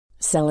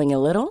Selling a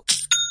little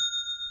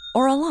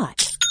or a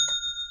lot?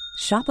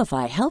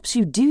 Shopify helps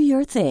you do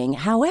your thing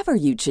however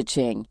you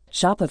cha-ching.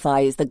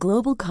 Shopify is the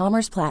global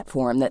commerce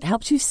platform that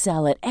helps you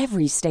sell at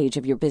every stage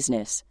of your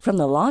business. From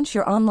the launch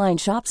your online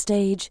shop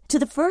stage to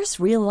the first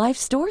real-life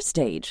store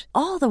stage,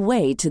 all the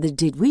way to the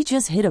did we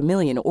just hit a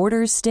million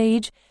orders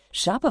stage.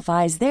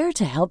 Shopify is there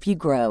to help you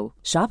grow.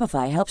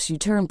 Shopify helps you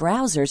turn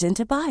browsers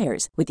into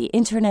buyers with the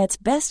internet's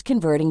best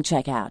converting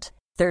checkout.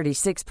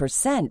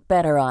 36%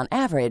 better on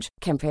average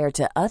compared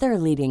to other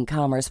leading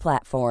commerce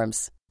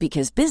platforms.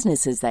 Because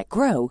businesses that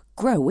grow,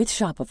 grow with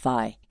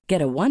Shopify.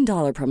 Get a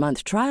 $1 per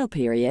month trial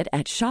period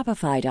at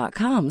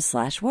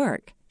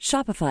shopify.com/work.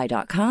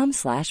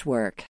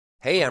 Shopify.com/work.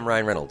 Hey, I'm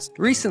Ryan Reynolds.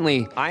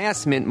 Recently, I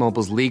asked Mint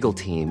Mobile's legal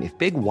team if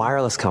big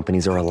wireless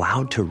companies are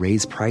allowed to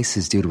raise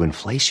prices due to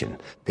inflation.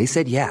 They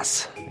said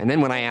yes. And then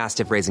when I asked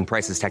if raising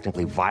prices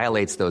technically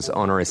violates those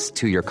onerous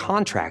two-year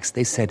contracts,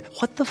 they said,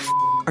 "What the f***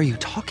 are you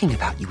talking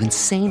about, you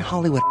insane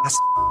Hollywood ass?"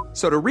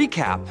 So to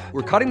recap,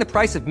 we're cutting the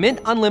price of Mint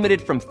Unlimited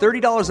from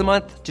 $30 a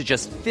month to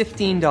just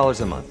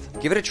 $15 a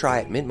month. Give it a try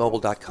at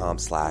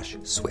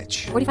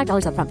mintmobile.com/switch.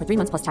 $45 up front for 3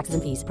 months plus taxes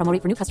and fees. Promo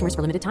rate for new customers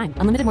for limited time.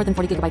 Unlimited more than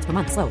 40 gigabytes per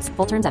month. Slows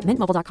full terms at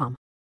mintmobile.com.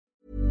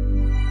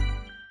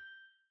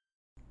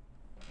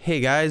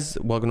 Hey guys,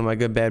 welcome to My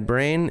Good Bad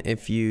Brain.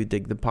 If you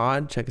dig the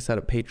pod, check us out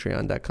at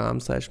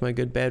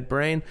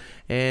patreon.com/mygoodbadbrain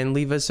and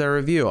leave us a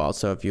review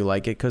also if you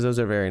like it, because those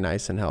are very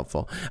nice and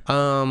helpful.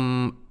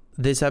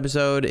 This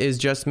episode is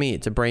just me.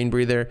 It's a brain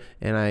breather,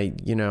 and I'm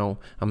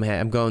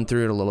going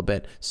through it a little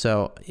bit.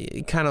 So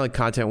kind of like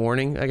content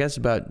warning, I guess,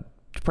 about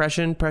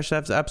depression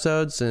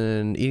episodes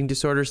and eating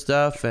disorder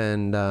stuff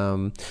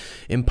and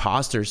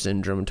imposter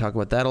syndrome, and talk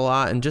about that a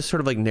lot, and just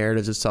sort of like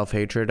narratives of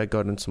self-hatred. I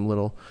go down some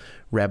little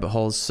rabbit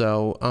holes.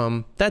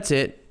 So that's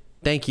it.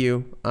 Thank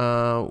you.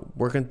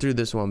 Working through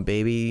this one,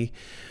 baby.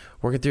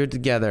 Working through it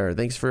together.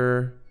 Thanks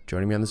for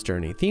joining me on this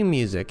journey. Theme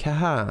music.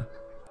 Haha.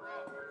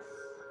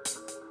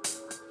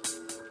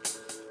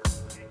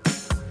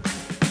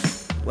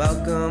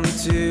 Welcome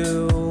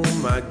to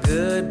my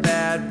good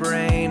bad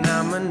brain.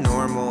 I'm a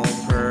normal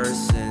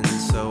person,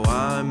 so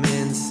I'm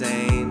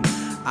insane.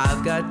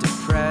 I've got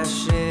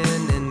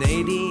depression and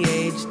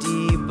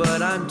ADHD,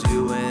 but I'm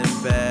doing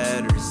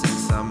better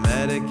since I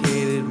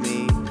medicated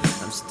me.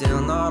 I'm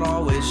still not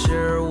always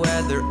sure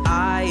whether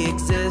I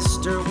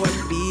exist or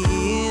what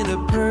being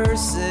a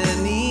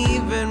person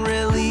even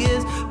really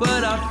is,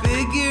 but I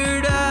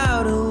figured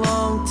out a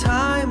long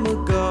time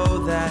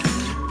ago that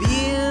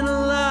being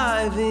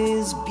alive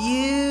is beautiful.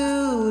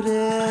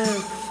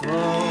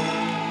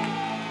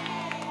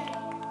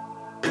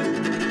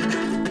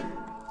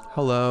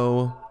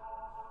 Hello.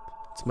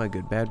 It's my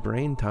good bad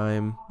brain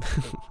time.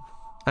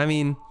 I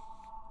mean,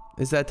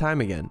 it's that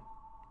time again.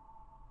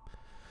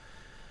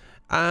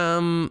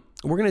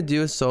 We're going to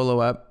do a solo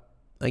up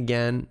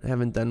again. I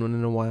haven't done one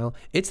in a while.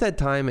 It's that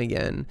time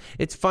again.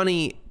 It's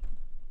funny.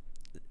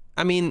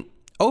 I mean,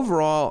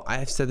 overall,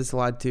 I've said this a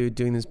lot too.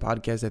 Doing this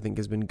podcast, I think,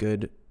 has been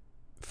good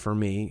for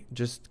me,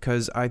 just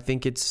because I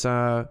think it's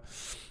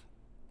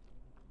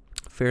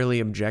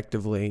fairly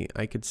objectively,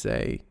 I could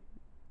say,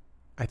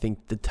 I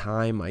think the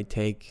time I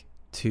take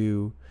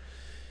to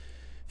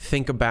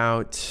think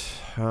about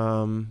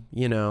how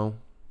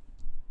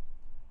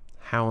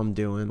I'm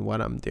doing,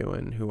 what I'm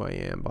doing, who I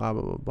am, blah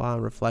blah blah blah,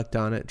 reflect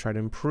on it, try to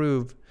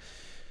improve,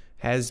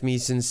 has me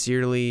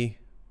sincerely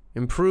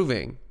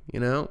improving.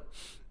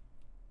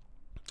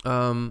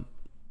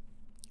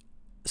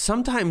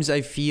 Sometimes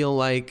I feel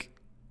like,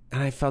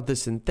 and I felt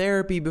this in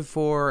therapy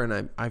before,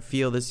 and I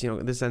feel this,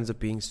 this ends up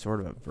being sort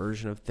of a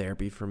version of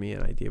therapy for me,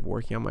 an idea of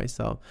working on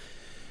myself.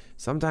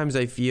 Sometimes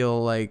I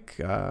feel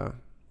like I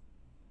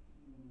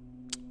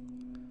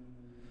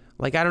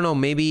don't know,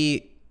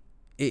 maybe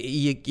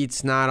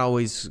it's not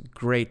always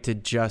great to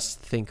just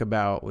think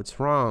about what's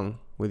wrong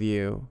with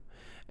you.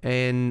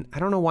 And I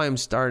don't know why I'm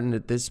starting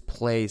at this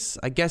place.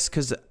 I guess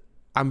because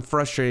I'm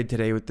frustrated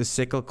today with the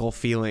cyclical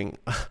feeling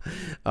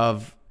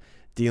of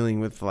dealing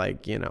with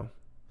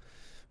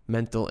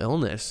mental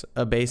illness,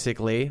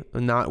 basically,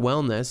 not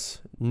wellness,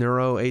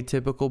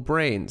 neuroatypical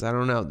brains. I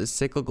don't know, this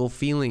cyclical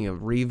feeling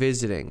of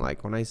revisiting,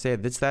 like when I say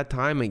it's that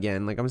time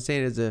again, like I'm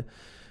saying it as a,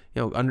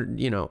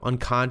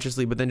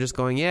 unconsciously, but then just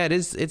going, yeah,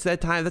 it's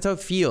that time. That's how it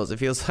feels. It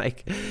feels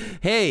like,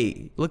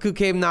 hey, look who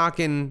came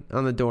knocking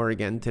on the door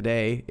again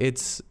today.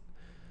 It's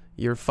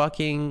your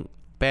fucking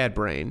bad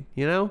brain,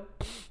 How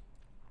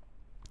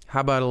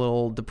about a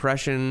little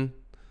depression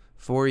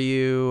for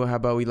you? How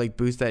about we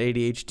boost that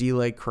ADHD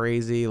like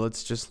crazy?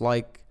 Let's just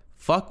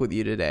fuck with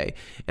you today.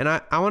 And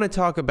I want to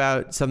talk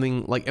about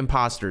something like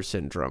imposter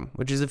syndrome,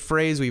 which is a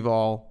phrase we've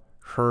all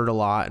heard a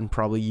lot and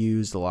probably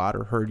used a lot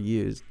or heard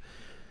used.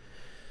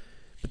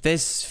 But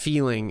this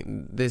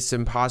feeling, this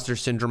imposter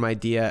syndrome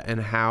idea, and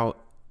how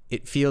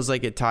it feels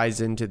like it ties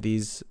into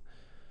these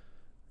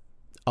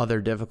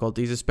other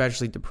difficulties,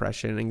 especially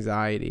depression,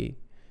 anxiety,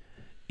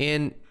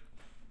 and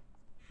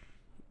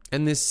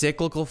this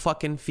cyclical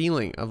fucking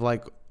feeling of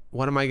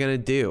what am I going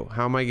to do?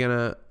 How am I going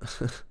to,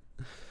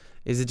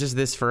 is it just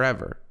this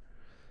forever?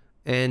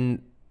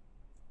 And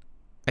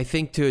I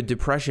think to a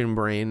depression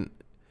brain,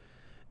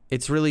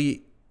 it's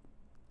really,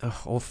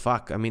 oh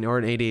fuck. I mean, or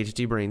an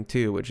ADHD brain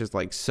too, which is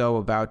like so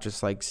about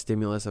just like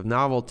stimulus of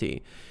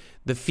novelty.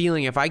 The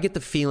feeling, if I get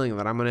the feeling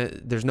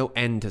that there's no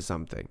end to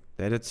something,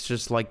 that it's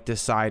just like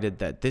decided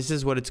that this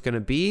is what it's going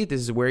to be,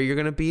 this is where you're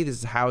going to be, this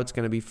is how it's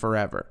going to be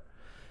forever,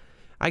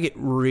 I get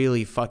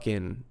really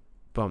fucking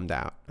bummed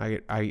out.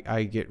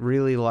 I get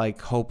really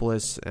like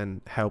hopeless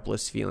and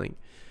helpless feeling.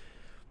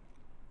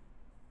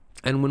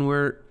 And when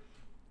we're,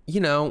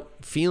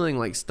 feeling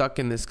like stuck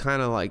in this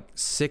kind of like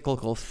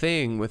cyclical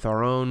thing with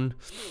our own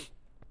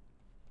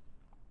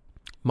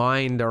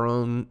mind, our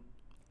own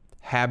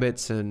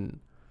habits and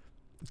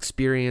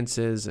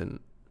experiences, and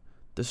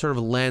the sort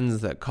of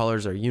lens that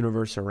colors our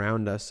universe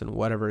around us and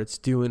whatever it's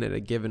doing at a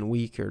given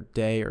week or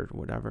day or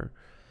whatever,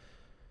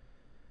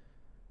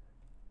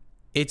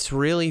 it's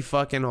really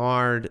fucking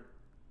hard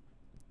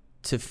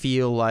to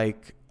feel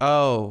like,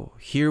 oh,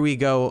 here we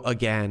go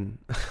again.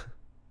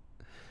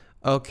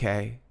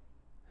 Okay.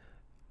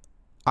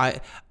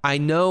 I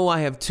know I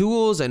have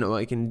tools. I know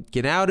I can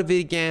get out of it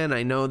again.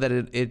 I know that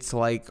it's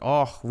like,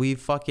 oh, we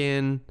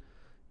fucking,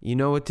 you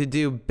know what to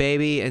do,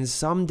 baby. And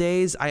some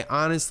days I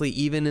honestly,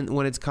 even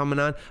when it's coming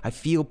on, I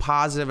feel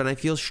positive and I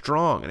feel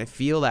strong and I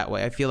feel that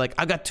way. I feel like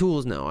I got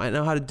tools now. I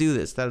know how to do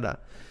this.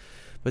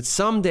 But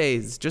some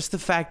days, just the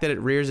fact that it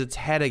rears its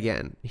head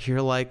again,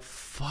 you're like,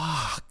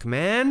 fuck,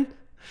 man.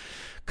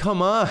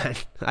 Come on.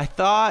 I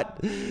thought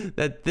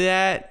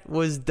that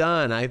was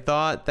done. I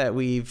thought that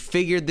we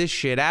figured this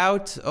shit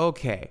out.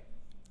 Okay.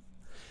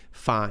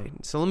 Fine.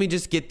 So let me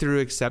just get through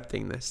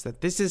accepting this,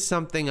 that this is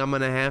something I'm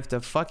going to have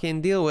to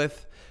fucking deal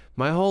with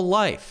my whole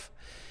life.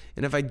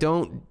 And if I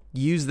don't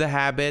use the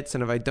habits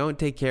and if I don't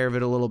take care of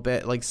it a little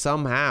bit, like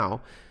somehow,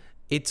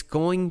 it's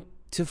going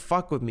to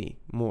fuck with me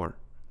more.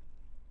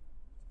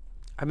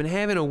 I've been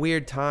having a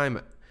weird time.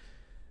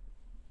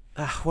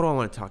 What do I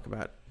want to talk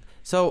about?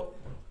 So,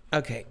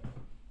 okay,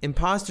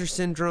 imposter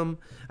syndrome,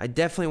 I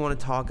definitely want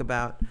to talk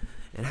about,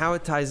 and how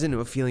it ties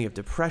into a feeling of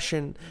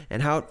depression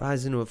and how it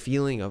ties into a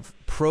feeling of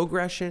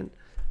progression.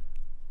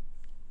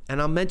 And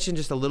I'll mention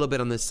just a little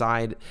bit on the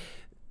side.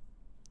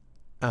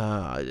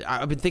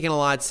 I've been thinking a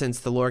lot since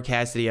the Laura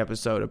Cassidy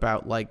episode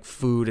about like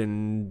food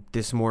and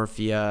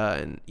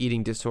dysmorphia and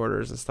eating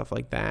disorders and stuff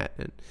like that.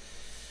 And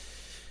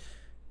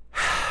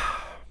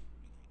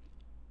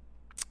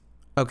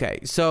okay,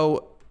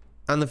 so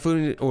on the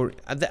food, or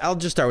I'll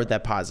just start with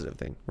that positive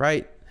thing,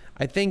 right?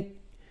 I think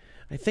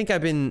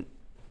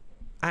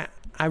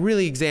I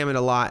really examined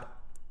a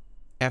lot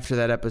after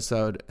that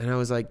episode, and I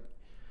was like,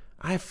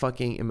 I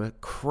fucking am a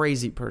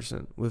crazy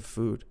person with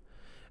food,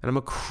 and I'm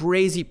a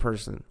crazy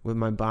person with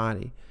my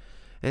body,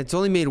 and it's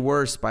only made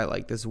worse by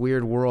like this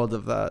weird world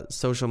of the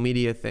social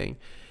media thing,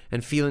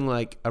 and feeling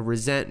like a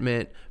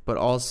resentment, but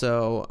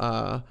also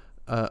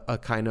a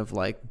kind of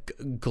like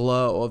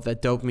glow of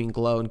that dopamine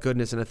glow and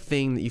goodness, and a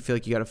thing that you feel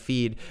like you got to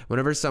feed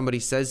whenever somebody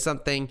says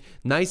something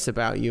nice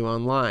about you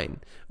online,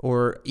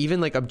 or even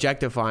like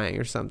objectifying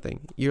or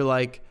something. You're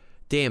like,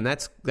 damn,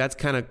 that's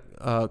kind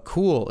of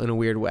cool in a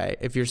weird way.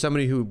 If you're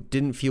somebody who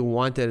didn't feel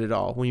wanted at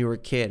all when you were a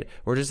kid,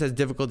 or just has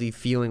difficulty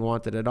feeling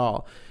wanted at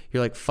all,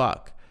 you're like,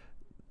 fuck,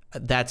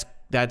 that's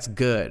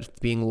good,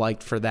 being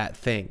liked for that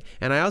thing.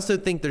 And I also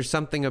think there's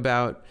something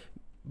about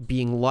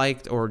being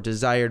liked or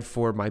desired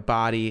for my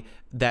body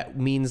that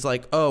means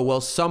like, oh,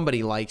 well,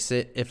 somebody likes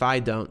it if I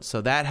don't,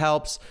 so that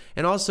helps.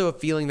 And also a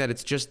feeling that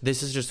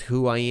this is just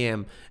who I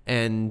am,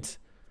 and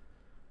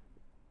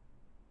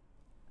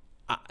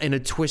in a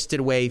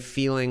twisted way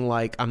feeling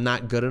like I'm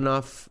not good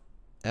enough,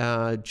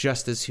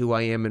 just as who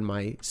I am in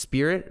my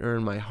spirit or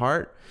in my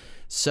heart.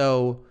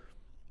 So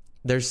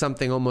there's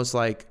something almost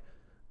like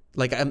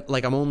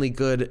I'm only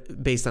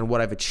good based on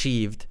what I've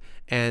achieved.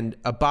 And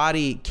a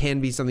body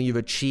can be something you've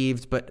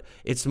achieved, but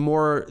it's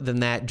more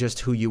than that, just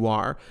who you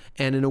are.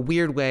 And in a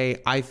weird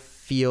way, I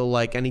feel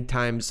like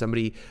anytime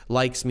somebody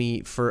likes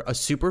me for a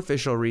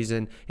superficial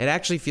reason, it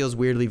actually feels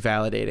weirdly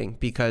validating,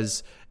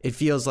 because it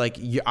feels like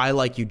I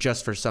like you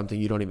just for something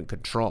you don't even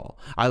control.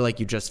 I like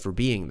you just for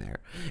being there.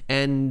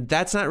 And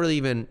that's not really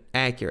even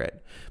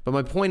accurate. But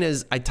my point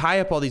is, I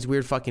tie up all these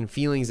weird fucking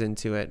feelings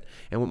into it.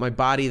 And what my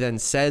body then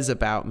says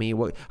about me,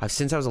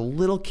 since I was a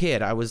little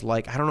kid, I was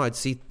like, I don't know, I'd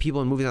see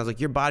people in movies and I was like,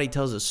 your body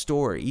tells a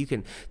story. You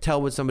can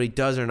tell what somebody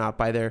does or not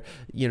by their,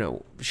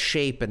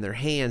 shape and their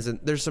hands. And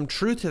there's some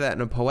truth to that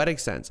in a poetic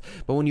sense.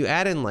 But when you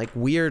add in like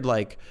weird,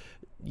 like,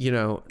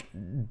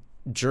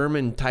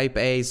 German type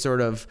A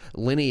sort of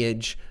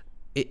lineage,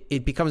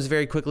 it becomes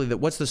very quickly that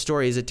what's the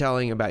story is it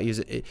telling about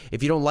you?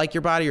 If you don't like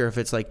your body, or if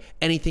it's like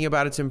anything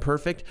about it's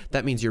imperfect,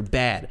 that means you're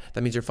bad.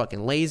 That means you're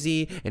fucking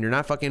lazy and you're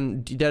not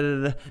fucking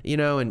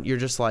and you're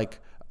just like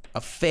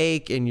a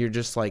fake, and you're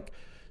just like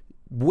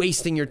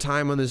wasting your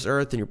time on this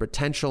earth and your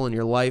potential in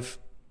your life,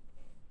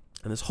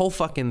 and this whole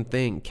fucking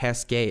thing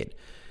cascade.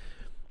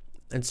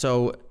 And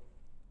so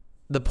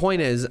the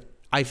point is,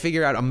 I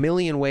figure out a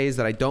million ways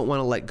that I don't want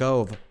to let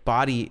go of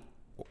body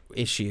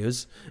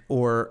issues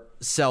or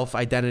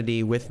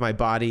self-identity with my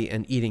body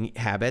and eating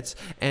habits.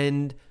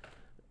 And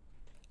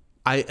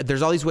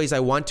there's all these ways I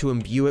want to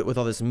imbue it with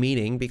all this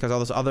meaning because all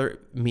this other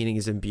meaning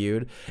is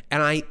imbued.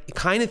 And I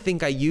kind of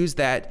think I use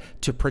that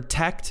to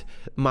protect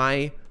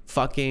my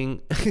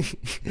fucking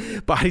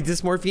body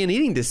dysmorphia and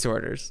eating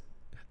disorders.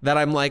 That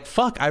I'm like,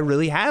 fuck, I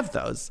really have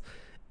those.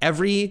 I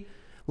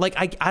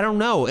don't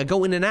know. I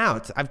go in and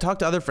out. I've talked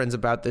to other friends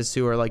about this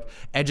who are like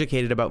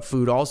educated about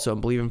food also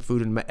and believe in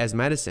food as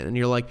medicine. And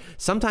you're like,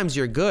 sometimes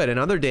you're good, and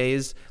other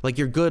days, like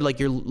you're good, like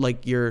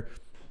you're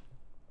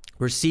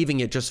receiving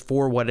it just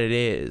for what it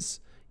is,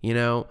 you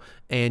know,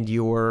 and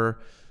you're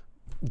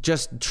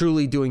just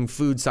truly doing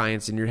food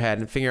science in your head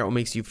and figuring out what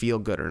makes you feel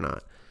good or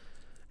not.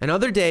 And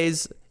other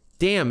days,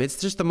 damn, it's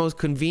just the most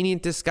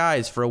convenient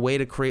disguise for a way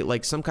to create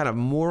like some kind of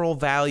moral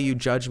value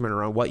judgment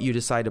around what you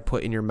decide to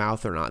put in your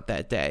mouth or not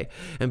that day,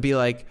 and be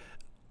like,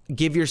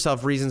 give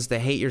yourself reasons to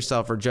hate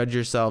yourself or judge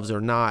yourselves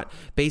or not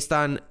based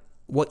on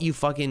what you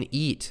fucking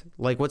eat,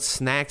 like what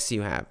snacks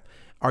you have.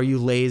 Are you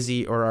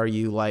lazy or are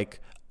you like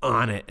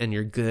on it and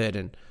you're good?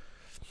 And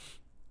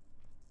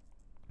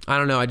I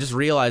don't know. I just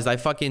realized I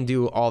fucking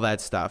do all that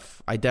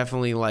stuff. I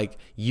definitely like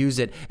use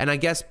it. And I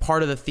guess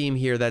part of the theme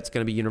here that's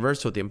going to be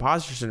universal with the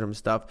imposter syndrome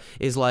stuff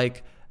is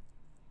like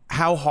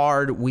how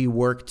hard we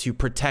work to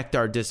protect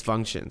our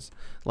dysfunctions.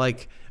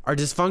 Like our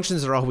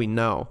dysfunctions are all we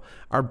know.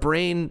 Our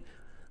brain,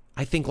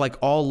 I think like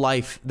all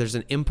life, there's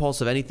an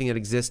impulse of anything that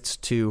exists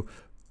to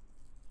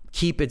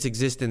keep its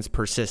existence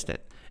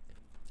persistent.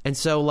 And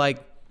so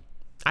like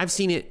I've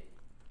seen it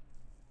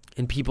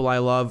in people I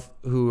love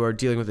who are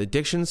dealing with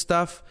addiction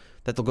stuff,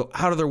 that they'll go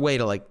out of their way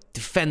to like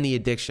defend the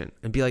addiction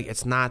and be like,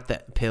 it's not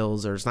the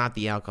pills or it's not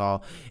the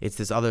alcohol, it's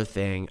this other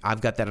thing. I've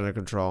got that under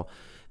control.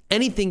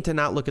 Anything to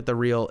not look at the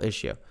real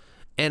issue.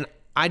 And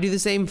I do the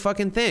same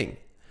fucking thing.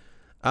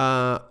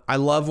 I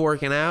love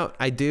working out.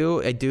 I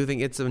do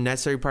think it's a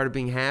necessary part of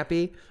being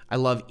happy. I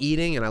love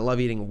eating, and I love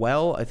eating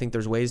well. I think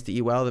there's ways to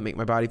eat well that make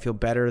my body feel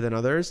better than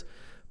others.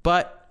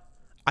 But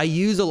I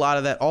use a lot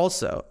of that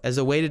also as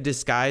a way to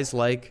disguise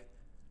like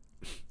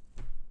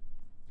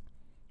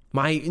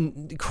my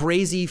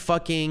crazy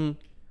fucking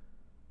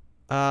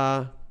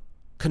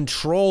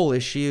control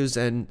issues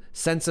and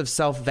sense of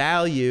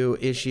self-value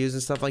issues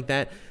and stuff like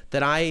that,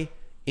 that I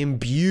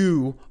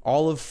imbue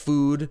all of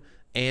food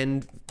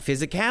and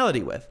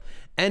physicality with.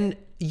 And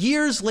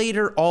years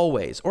later,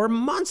 always, or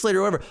months later,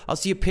 or whatever, I'll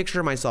see a picture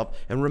of myself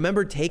and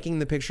remember taking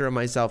the picture of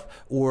myself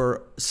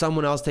or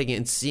someone else taking it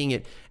and seeing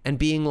it and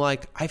being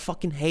like, I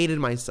fucking hated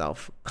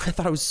myself. I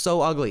thought I was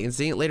so ugly. And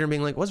seeing it later and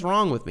being like, what's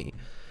wrong with me?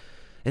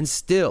 And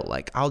still,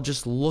 like, I'll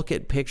just look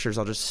at pictures.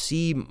 I'll just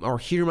see or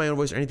hear my own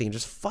voice or anything and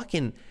just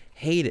fucking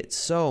hate it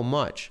so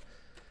much.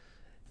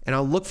 And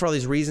I'll look for all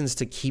these reasons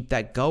to keep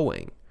that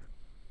going.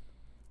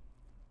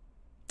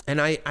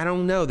 And I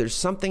don't know. There's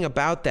something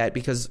about that,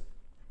 because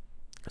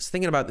I was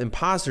thinking about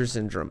imposter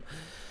syndrome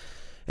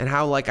and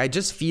how, like, I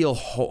just feel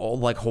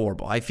like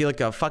horrible. I feel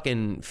like a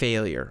fucking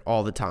failure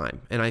all the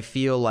time. And I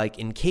feel like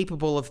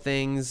incapable of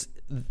things.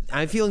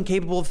 I feel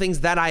incapable of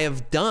things that I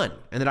have done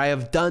and that I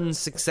have done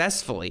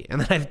successfully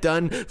and that I've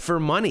done for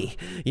money.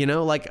 You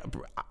know, like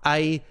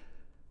I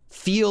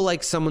feel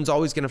like someone's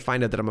always going to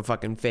find out that I'm a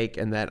fucking fake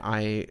and that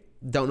I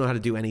don't know how to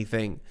do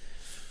anything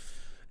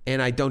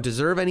and I don't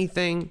deserve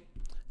anything.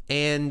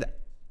 And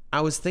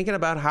I was thinking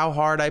about how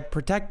hard I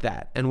protect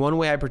that. And one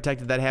way I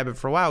protected that habit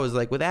for a while was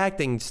like with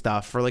acting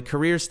stuff or like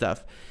career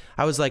stuff.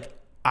 I was like,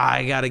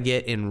 I got to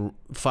get in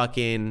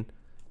fucking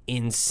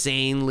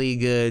insanely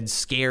good,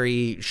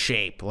 scary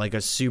shape, like a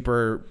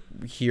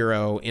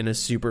superhero in a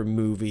super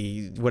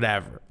movie,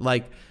 whatever.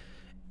 Like,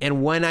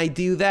 and when I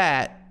do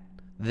that,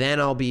 then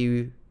I'll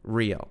be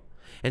real.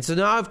 And so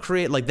now I've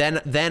created, like,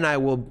 then I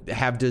will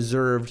have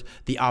deserved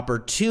the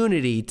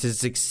opportunity to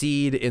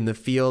succeed in the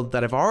field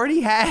that I've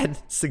already had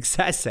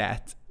success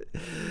at.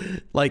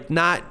 Like,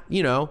 not,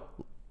 you know,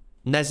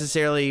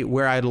 necessarily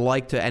where I'd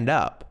like to end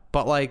up,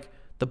 but like,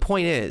 the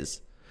point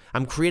is,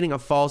 I'm creating a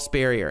false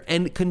barrier,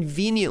 and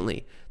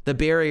conveniently, the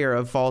barrier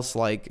of false,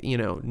 like, you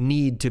know,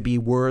 need to be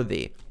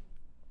worthy.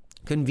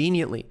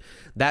 Conveniently,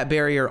 that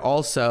barrier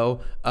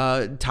also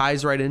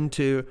ties right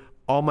into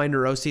all my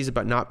neuroses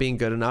about not being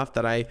good enough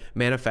that I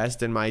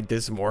manifest in my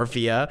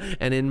dysmorphia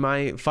and in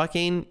my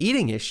fucking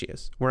eating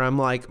issues, where I'm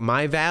like,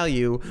 my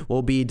value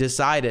will be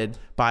decided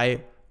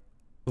by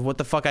what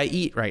the fuck I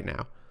eat right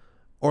now.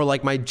 Or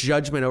like my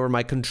judgment over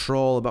my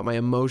control about my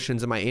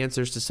emotions and my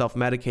answers to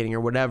self-medicating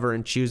or whatever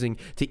and choosing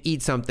to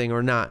eat something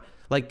or not.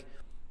 Like,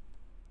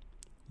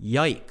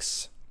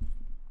 yikes.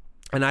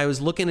 And I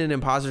was looking at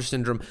imposter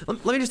syndrome.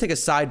 Let me just take a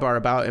sidebar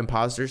about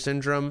imposter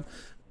syndrome.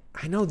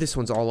 I know this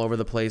one's all over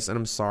the place, and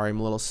I'm sorry, I'm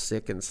a little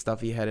sick and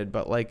stuffy headed,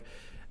 but like,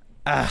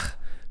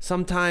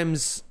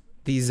 sometimes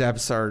these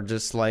eps are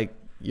just like,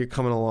 you're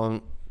coming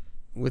along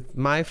with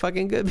my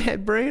fucking good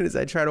bad brain as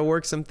I try to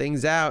work some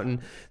things out. And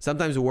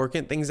sometimes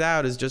working things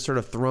out is just sort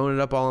of throwing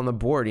it up all on the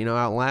board, you know,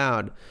 out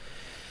loud.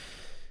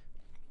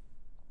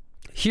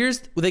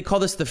 Here's what they call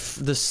this,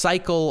 the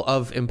cycle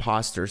of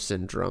imposter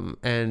syndrome.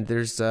 And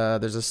there's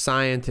a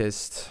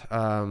scientist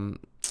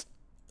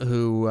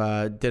who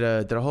did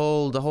a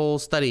whole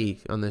study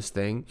on this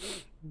thing.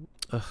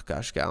 oh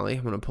gosh golly,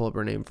 I'm gonna pull up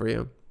her name for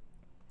you.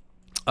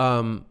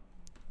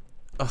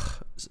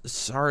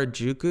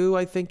 Sarajuku,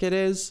 I think it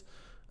is.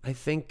 I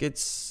think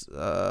it's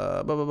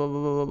why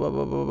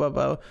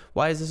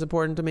is this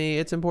important to me?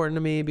 It's important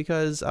to me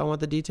because I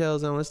want the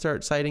details. I want to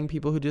start citing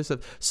people who do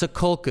stuff.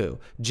 Sakulku,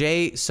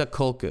 Jay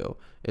Sakulku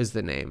is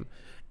the name,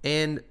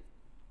 and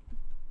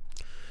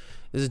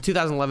this is a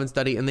 2011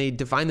 study, and they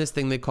define this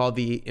thing they call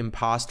the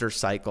imposter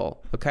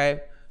cycle.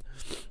 Okay,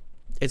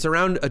 it's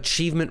around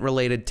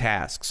achievement-related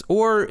tasks,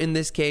 or in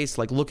this case,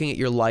 like looking at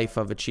your life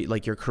of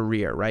like your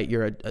career, right?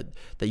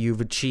 That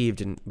you've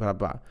achieved and blah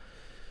blah.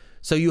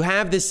 So you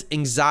have this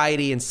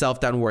anxiety and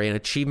self-doubt and worry. An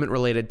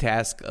achievement-related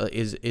task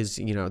is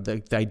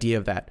the idea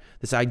of that.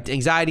 This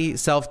anxiety,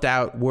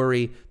 self-doubt,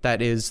 worry,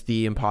 that is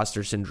the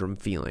imposter syndrome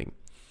feeling.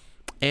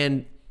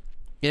 And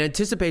in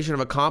anticipation of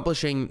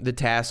accomplishing the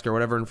task or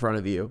whatever in front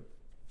of you,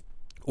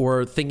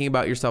 or thinking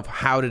about yourself,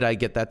 how did I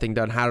get that thing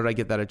done? How did I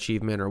get that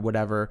achievement or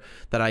whatever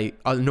that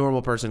a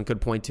normal person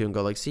could point to and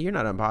go like, see, you're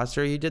not an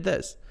imposter. You did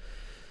this.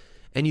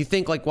 And you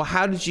think like, well,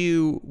 what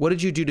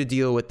did you do to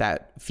deal with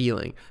that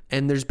feeling?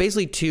 And there's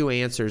basically two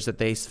answers that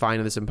they find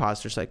in this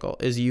imposter cycle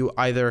is you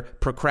either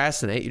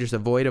procrastinate, you just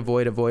avoid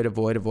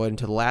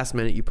until the last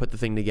minute you put the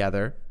thing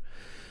together,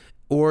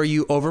 or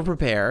you over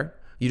prepare.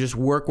 You just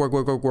work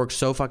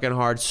so fucking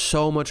hard,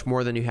 so much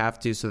more than you have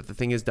to so that the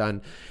thing is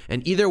done.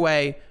 And either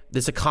way,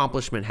 this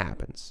accomplishment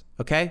happens,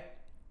 okay?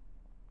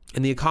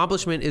 And the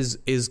accomplishment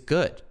is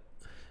good.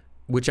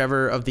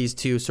 Whichever of these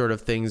two sort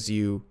of things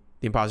the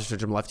imposter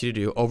syndrome left you to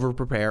do, over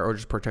prepare or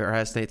just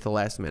procrastinate to the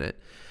last minute.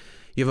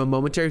 You have a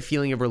momentary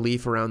feeling of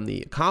relief around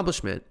the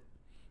accomplishment,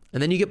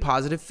 and then you get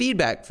positive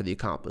feedback for the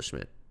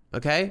accomplishment,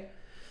 okay?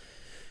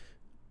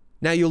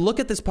 Now you'll look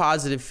at this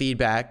positive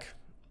feedback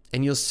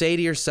and you'll say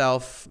to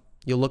yourself,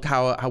 you'll look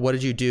what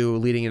did you do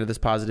leading into this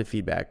positive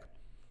feedback?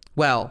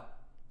 Well,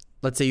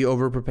 let's say you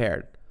over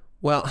prepared.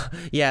 Well,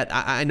 yeah,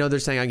 I know they're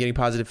saying I'm getting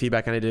positive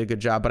feedback and I did a good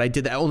job, but I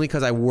did that only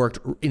because I worked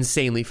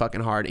insanely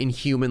fucking hard,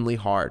 inhumanly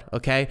hard,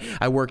 okay?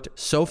 I worked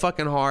so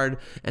fucking hard,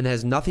 and it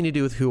has nothing to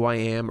do with who I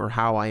am or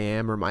how I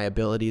am or my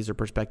abilities or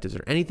perspectives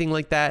or anything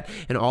like that,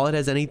 and all it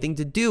has anything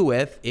to do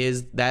with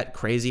is that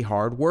crazy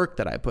hard work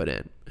that I put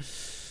in.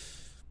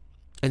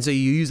 And so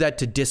you use that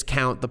to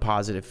discount the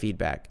positive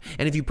feedback.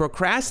 And if you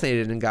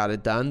procrastinated and got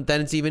it done,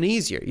 then it's even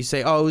easier. You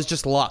say, oh, it was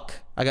just luck.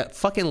 I got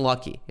fucking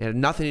lucky. It had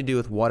nothing to do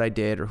with what I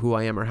did or who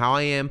I am or how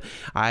I am.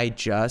 I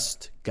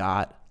just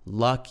got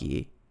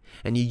lucky.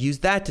 And you use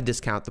that to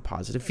discount the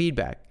positive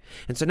feedback.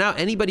 And so now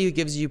anybody who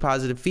gives you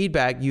positive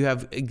feedback, you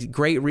have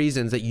great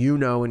reasons that you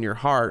know in your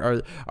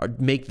heart or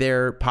make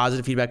their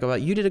positive feedback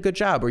about you did a good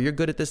job or you're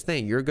good at this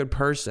thing. You're a good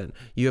person.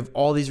 You have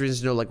all these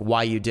reasons to know like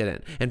why you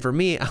didn't. And for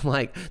me, I'm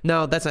like,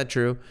 no, that's not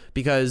true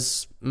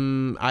because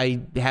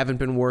I haven't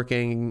been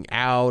working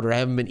out or I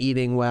haven't been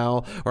eating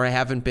well or I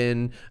haven't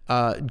been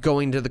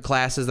going to the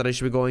classes that I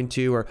should be going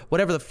to or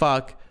whatever the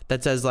fuck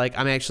that says like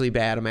I'm actually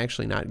bad. I'm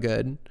actually not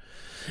good.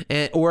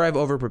 Or I've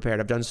over-prepared.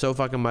 I've done so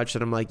fucking much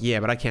that I'm like, yeah,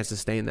 but I can't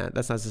sustain that.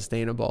 That's not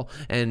sustainable.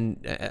 And,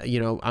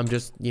 I'm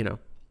just,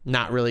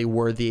 not really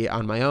worthy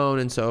on my own.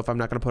 And so if I'm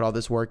not going to put all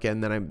this work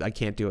in, then I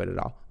can't do it at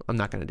all. I'm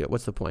not going to do it.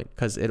 What's the point?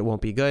 Because it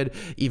won't be good.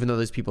 Even though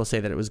those people say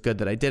that it was good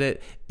that I did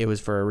it, it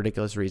was for a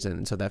ridiculous reason.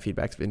 And so that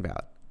feedback's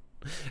invalid.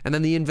 And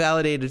then the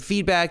invalidated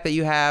feedback that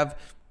you have,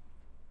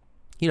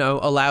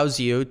 allows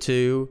you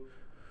to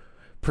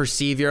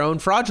perceive your own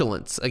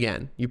fraudulence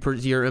again,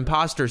 your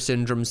imposter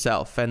syndrome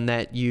self, and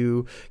that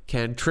you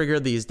can trigger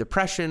these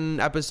depression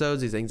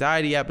episodes, these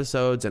anxiety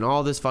episodes, and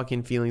all this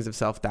fucking feelings of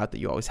self-doubt that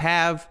you always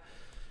have.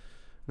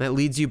 And that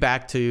leads you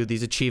back to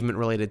these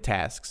achievement-related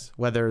tasks,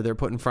 whether they're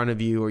put in front of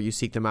you or you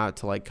seek them out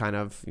to like kind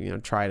of,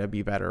 try to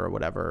be better or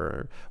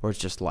whatever, or it's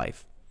just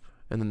life.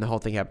 And then the whole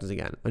thing happens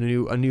again. A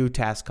new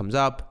task comes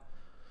up.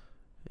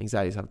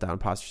 Anxiety, self-doubt,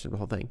 imposter syndrome, the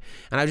whole thing.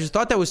 And I just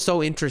thought that was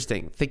so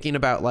interesting, thinking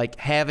about like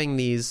having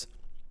these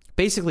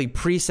basically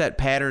preset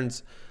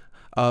patterns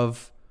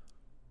of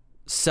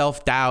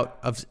self-doubt,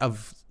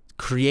 of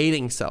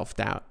creating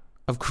self-doubt,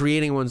 of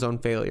creating one's own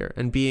failure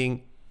and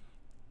being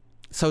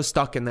so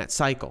stuck in that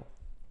cycle.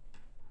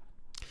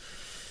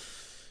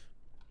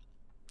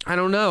 I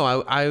don't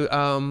know.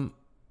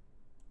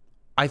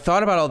 I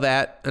thought about all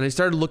that and I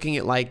started looking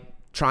at like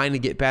trying to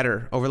get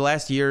better over the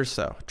last year or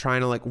so,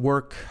 trying to like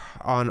work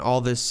on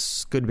all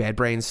this good bad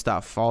brain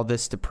stuff, all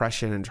this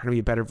depression, and trying to be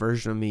a better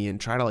version of me and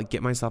try to like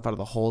get myself out of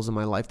the holes in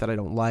my life that I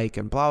don't like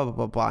and blah blah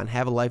blah blah, and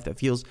have a life that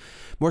feels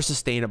more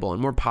sustainable and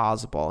more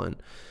possible,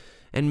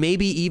 and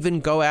maybe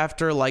even go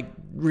after like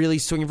really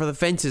swinging for the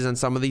fences on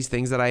some of these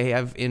things that I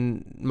have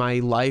in my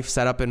life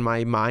set up in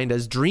my mind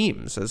as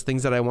dreams, as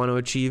things that I want to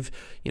achieve,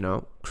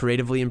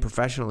 creatively and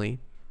professionally,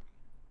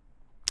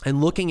 and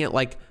looking at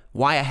like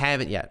why I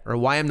haven't yet or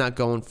why I'm not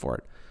going for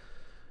it.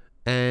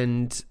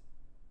 And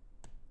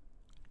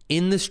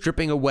in the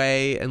stripping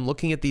away and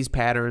looking at these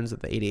patterns, the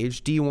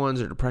ADHD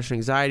ones or depression,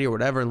 anxiety or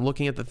whatever, and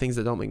looking at the things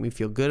that don't make me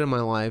feel good in my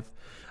life,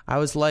 I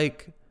was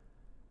like,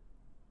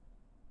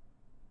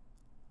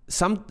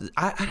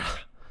 I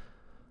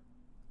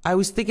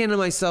was thinking to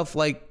myself,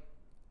 like,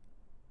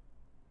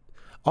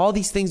 all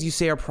these things you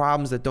say are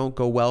problems that don't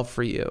go well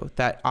for you,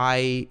 that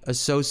I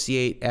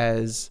associate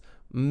as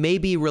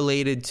maybe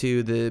related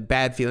to the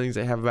bad feelings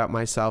I have about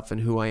myself and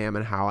who I am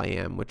and how I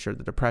am, which are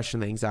the depression,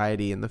 the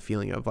anxiety, and the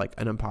feeling of like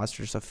an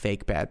imposter, just a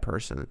fake bad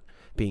person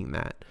being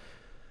that.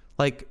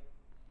 Like,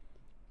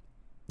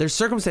 there's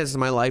circumstances in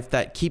my life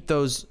that keep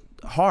those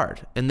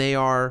hard, and they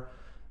are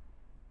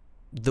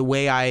the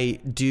way I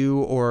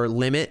do or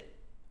limit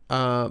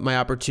my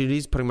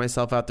opportunities, putting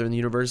myself out there in the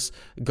universe,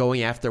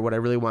 going after what I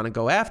really want to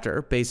go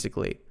after,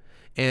 basically.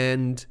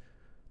 And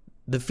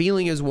the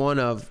feeling is one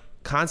of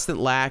constant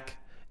lack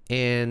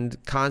and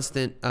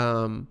constant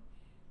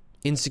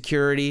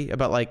insecurity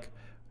about like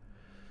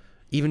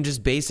even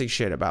just basic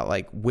shit about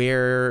like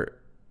where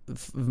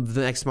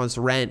the next month's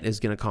rent is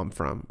going to come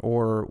from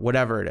or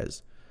whatever it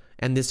is.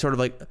 And this sort of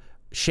like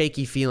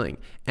shaky feeling,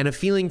 and a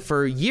feeling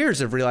for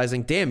years of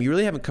realizing, damn, you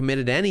really haven't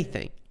committed to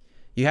anything.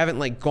 You haven't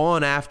like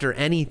gone after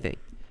anything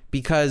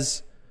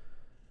because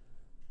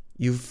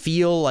you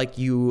feel like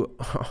you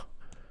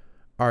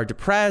are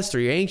depressed or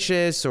you're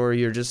anxious or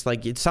you're just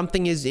like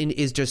something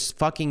is just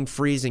fucking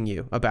freezing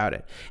you about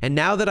it. And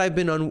now that I've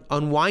been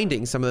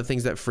unwinding some of the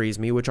things that freeze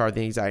me, which are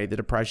the anxiety, the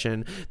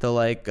depression, the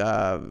like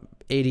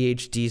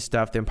ADHD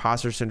stuff, the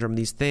imposter syndrome,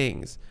 these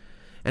things,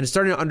 and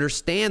starting to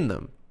understand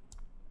them,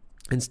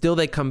 and still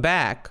they come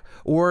back,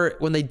 or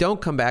when they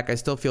don't come back, I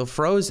still feel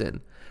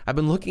frozen. I've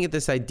been looking at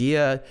this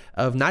idea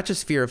of not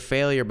just fear of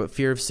failure, but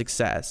fear of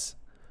success,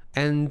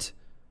 and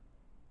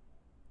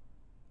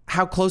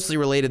how closely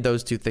related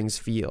those two things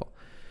feel.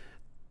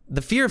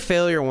 The fear of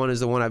failure one is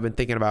the one I've been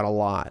thinking about a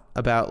lot,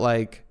 about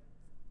like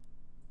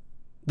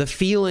the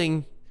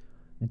feeling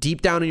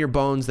deep down in your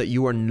bones that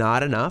you are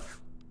not enough,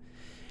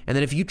 and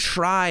that if you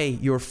try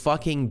your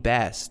fucking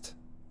best,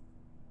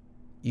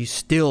 you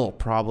still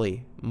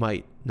probably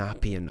might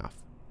not be enough.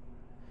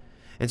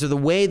 And so the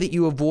way that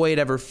you avoid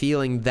ever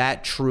feeling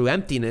that true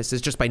emptiness is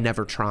just by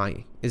never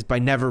trying, is by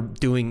never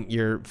doing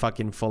your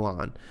fucking full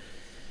on.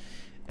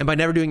 And by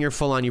never doing your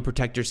full on, you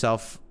protect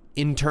yourself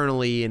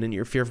internally and in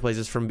your fearful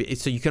places from,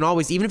 so you can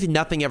always, even if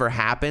nothing ever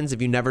happens,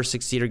 if you never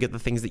succeed or get the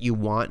things that you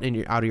want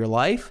in out of your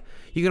life,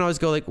 you can always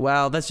go like,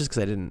 well, that's just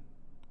because I didn't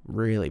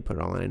really put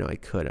it all in. I know I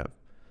could have.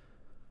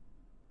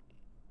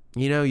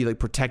 You know, you like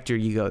protect your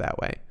ego that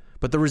way.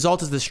 But the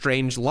result is the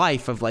strange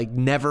life of like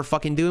never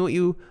fucking doing what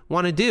you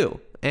want to do.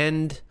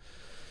 And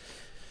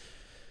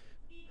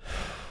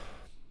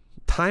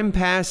time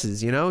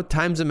passes, you know,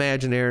 time's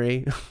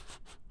imaginary,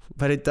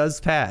 but it does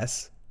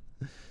pass.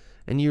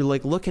 And you're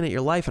like looking at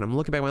your life, and I'm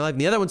looking back at my life.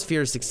 And the other one's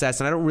fear of success,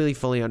 and I don't really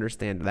fully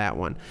understand that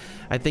one.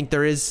 I think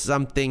there is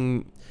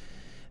something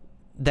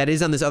that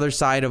is on this other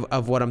side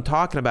of what I'm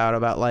talking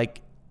about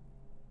like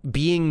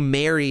being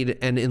married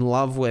and in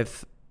love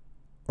with,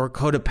 or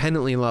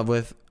codependently in love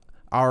with,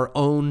 our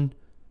own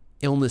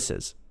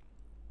illnesses.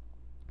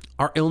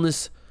 Our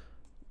illness,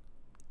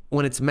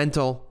 when it's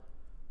mental,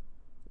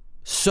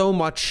 so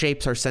much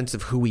shapes our sense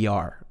of who we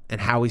are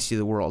and how we see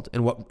the world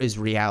and what is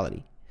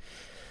reality.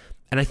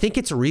 And I think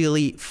it's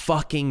really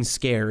fucking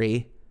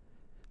scary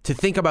to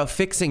think about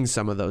fixing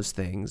some of those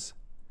things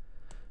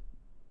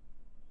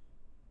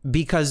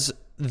because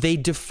they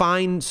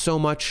define so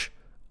much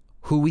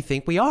who we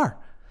think we are.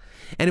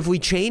 And if we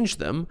change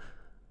them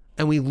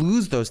and we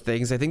lose those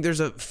things, I think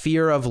there's a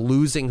fear of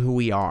losing who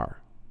we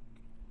are.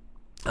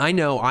 I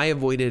know I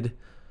avoided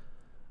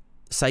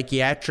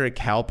psychiatric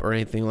help or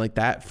anything like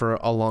that for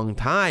a long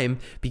time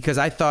because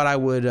I thought I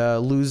would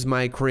lose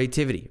my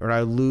creativity, or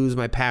I'd lose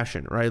my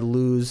passion, or I'd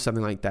lose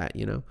something like that,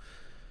 you know?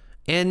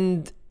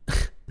 And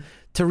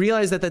to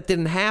realize that that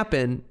didn't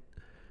happen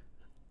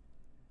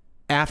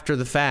after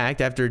the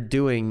fact, after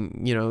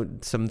doing, you know,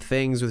 some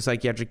things with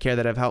psychiatric care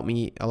that have helped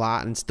me a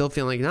lot, and still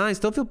feeling like, no, I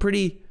still feel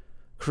pretty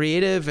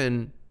creative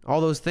and all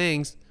those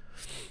things,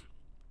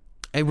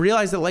 I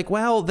realized that like,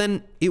 well,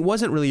 then it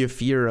wasn't really a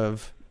fear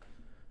of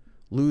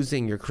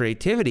losing your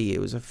creativity. It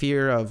was a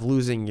fear of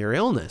losing your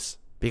illness,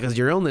 because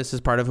your illness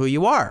is part of who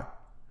you are.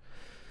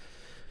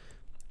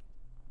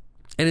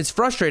 And it's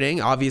frustrating,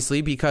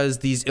 obviously, because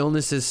these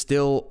illnesses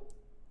still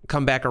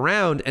come back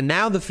around, and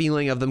now the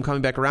feeling of them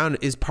coming back around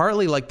is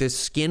partly like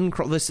this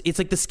it's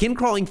like the skin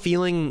crawling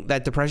feeling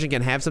that depression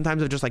can have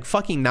sometimes, of just like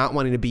fucking not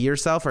wanting to be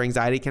yourself, or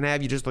anxiety can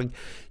have. You just want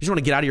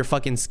to get out of your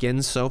fucking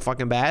skin so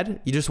fucking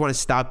bad. You just want to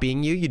stop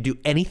being you. You do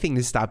anything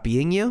to stop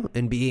being you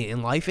and be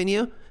in life in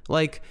you.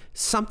 Like,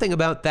 something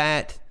about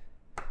that.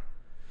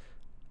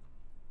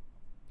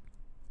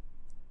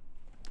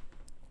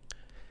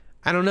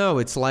 I don't know.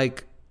 It's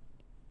like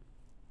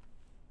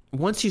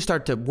once you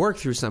start to work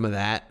through some of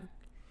that,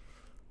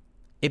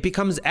 it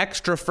becomes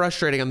extra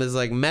frustrating on this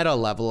like meta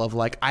level of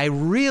like, I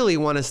really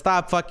want to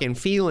stop fucking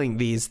feeling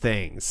these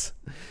things.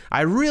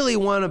 I really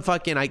want to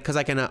fucking, because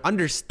I can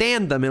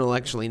understand them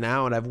intellectually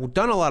now, and I've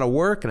done a lot of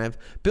work and I've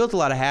built a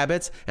lot of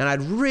habits, and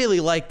I'd really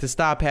like to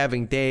stop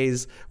having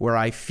days where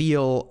I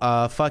feel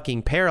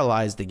fucking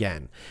paralyzed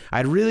again.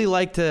 I'd really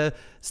like to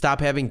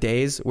stop having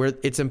days where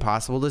it's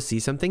impossible to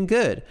see something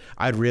good.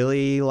 I'd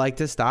really like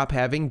to stop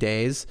having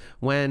days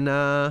when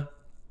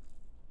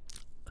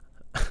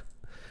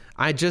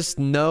I just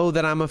know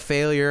that I'm a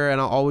failure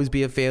and I'll always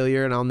be a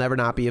failure and I'll never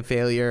not be a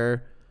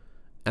failure.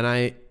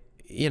 And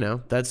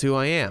that's who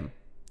I am.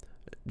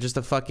 Just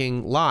a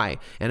fucking lie.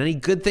 And any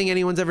good thing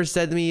anyone's ever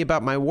said to me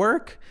about my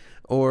work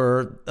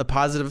or a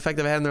positive effect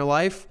I've had in their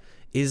life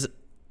is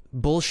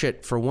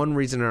bullshit for one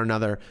reason or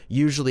another,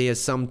 usually as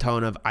some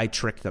tone of I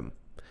tricked them.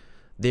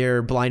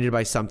 They're blinded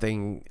by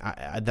something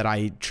that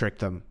I tricked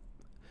them.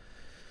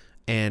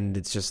 And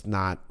it's just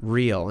not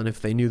real. And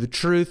if they knew the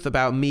truth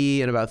about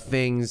me and about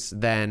things,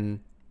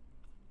 then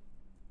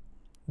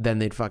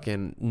they'd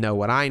fucking know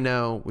what I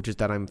know, which is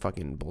that I'm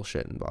fucking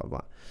bullshit and blah, blah,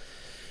 blah.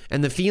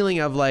 And the feeling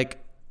of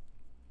like,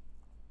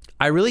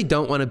 I really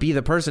don't want to be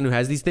the person who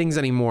has these things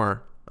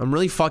anymore. I'm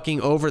really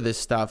fucking over this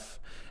stuff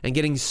and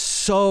getting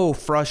so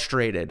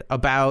frustrated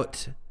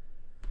about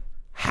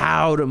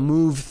how to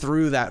move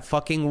through that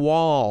fucking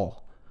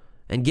wall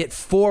and get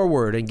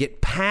forward and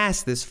get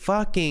past this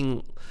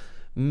fucking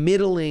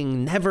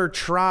middling, never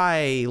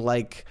try,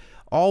 like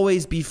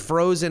always be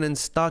frozen and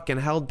stuck and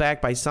held back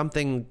by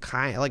something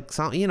kind like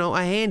some,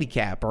 a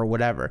handicap or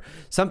whatever,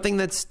 something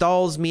that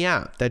stalls me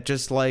out, that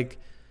just like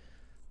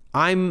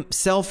I'm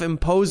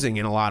self-imposing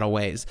in a lot of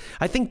ways.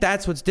 I think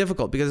that's what's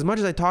difficult, because as much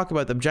as I talk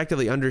about the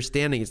objectively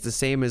understanding, it's the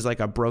same as like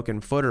a broken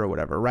foot or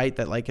whatever, right?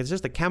 That like it's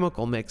just a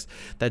chemical mix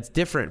that's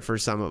different for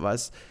some of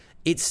us.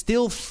 It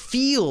still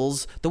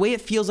feels, the way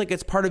it feels like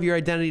it's part of your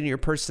identity and your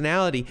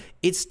personality,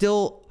 it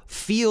still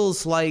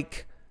feels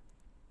like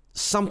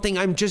something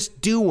I'm just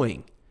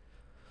doing.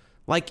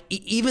 Like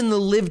even the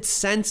lived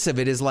sense of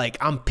it is like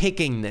I'm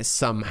picking this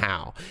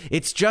somehow.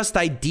 It's just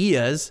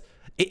ideas.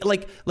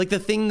 Like the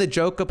thing, the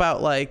joke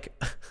about like,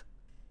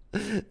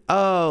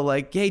 oh,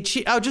 like, hey,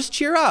 just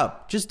cheer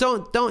up. Just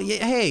don't,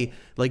 hey,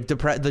 like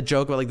the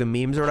joke about like the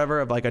memes or whatever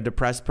of like a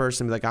depressed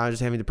person, like, I'm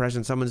just having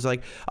depression. Someone's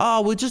like,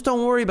 oh, well, just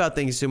don't worry about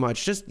things too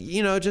much. Just,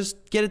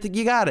 just get it.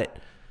 You got it.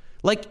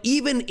 Like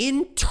even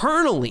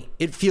internally,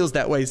 it feels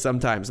that way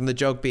sometimes. And the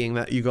joke being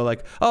that you go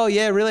like, oh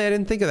yeah, really? I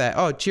didn't think of that.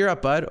 Oh, cheer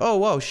up, bud. Oh,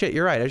 whoa, shit.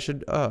 You're right. I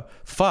should,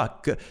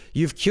 fuck.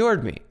 You've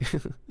cured me.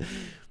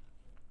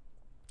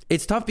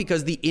 It's tough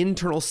because the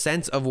internal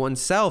sense of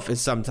oneself is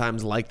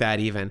sometimes like that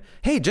even.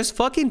 Hey, just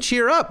fucking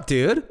cheer up,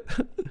 dude.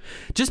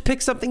 Just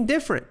pick something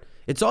different.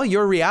 It's all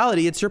your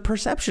reality. It's your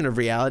perception of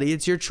reality.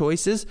 It's your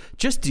choices.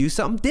 Just do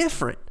something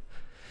different.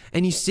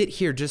 And you sit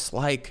here just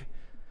like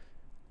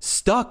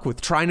stuck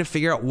with trying to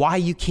figure out why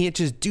you can't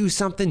just do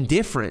something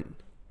different.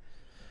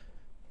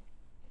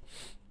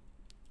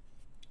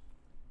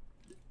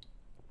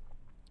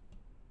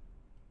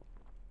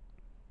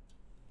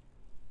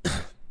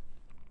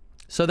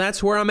 So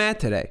that's where I'm at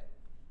today.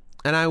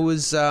 And I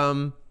was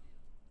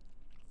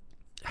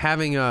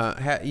having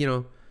I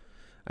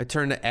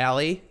turned to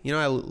Allie.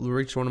 I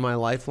reached one of my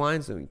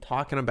lifelines and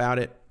talking about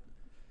it.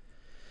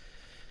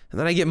 And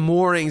then I get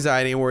more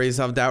anxiety and worry,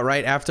 self-doubt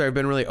right after I've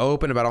been really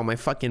open about all my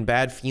fucking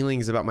bad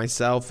feelings about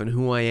myself and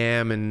who I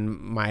am and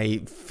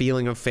my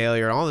feeling of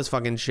failure, all this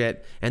fucking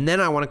shit. And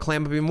then I want to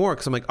clamp up even more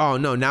because I'm like, oh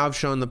no, now I've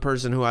shown the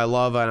person who I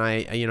love and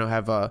I,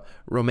 have a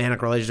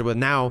romantic relationship with.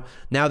 Now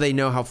they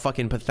know how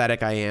fucking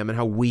pathetic I am and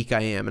how weak I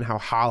am and how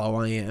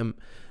hollow I am.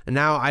 And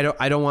now I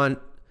don't want,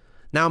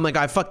 now I'm like,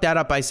 I fucked that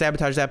up. I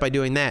sabotaged that by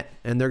doing that.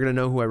 And they're going to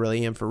know who I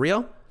really am for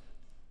real.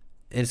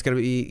 And it's going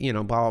to be,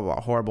 blah, blah, blah,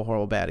 horrible,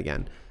 horrible, bad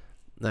again.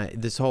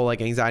 This whole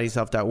like anxiety,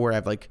 self-doubt where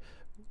I've like,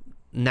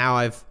 now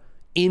I've,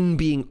 in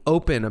being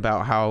open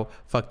about how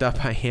fucked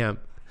up I am,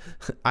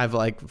 I've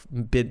like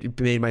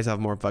made myself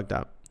more fucked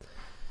up.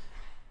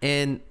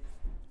 And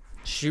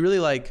she really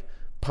like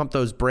pumped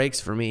those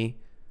brakes for me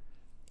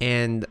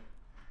and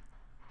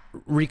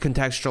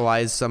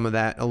recontextualized some of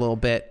that a little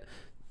bit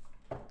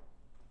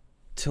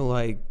to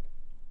like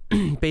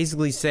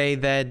basically say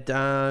that,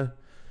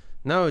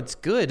 no, it's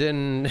good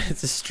and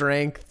it's a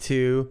strength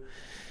to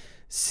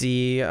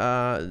see,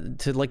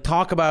 to like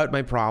talk about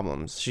my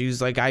problems. She was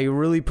like, I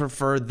really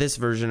prefer this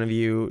version of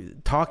you,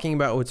 talking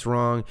about what's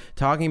wrong,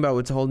 talking about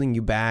what's holding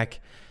you back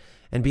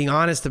and being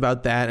honest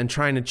about that and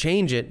trying to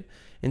change it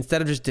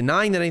instead of just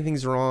denying that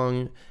anything's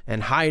wrong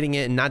and hiding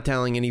it and not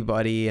telling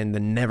anybody and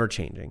then never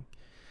changing.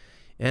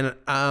 And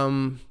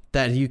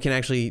that you can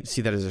actually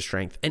see that as a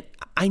strength. And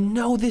I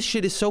know this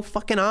shit is so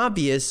fucking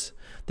obvious.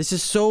 This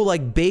is so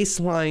like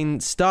baseline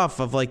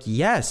stuff of like,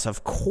 yes,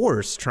 of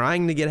course,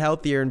 trying to get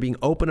healthier and being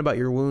open about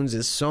your wounds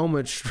is so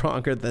much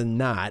stronger than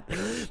not.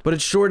 But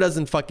it sure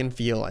doesn't fucking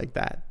feel like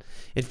that.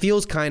 It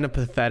feels kind of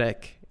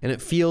pathetic and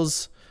it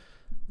feels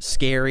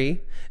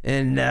scary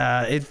and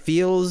it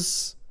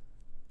feels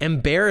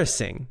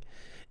embarrassing.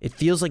 It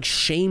feels like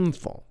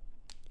shameful.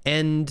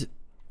 And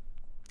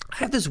I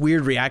have this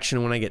weird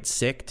reaction when I get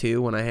sick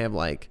too, when I have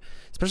like,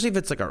 especially if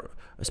it's like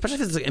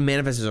it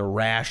manifests as a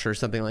rash or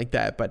something like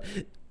that. But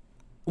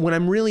when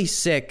I'm really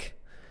sick,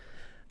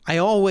 I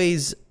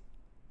always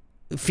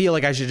feel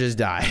like I should just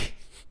die.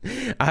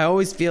 I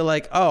always feel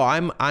like, oh,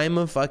 I'm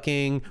a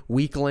fucking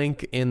weak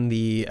link in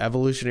the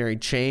evolutionary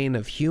chain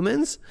of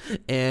humans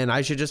and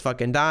I should just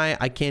fucking die.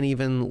 I can't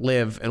even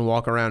live and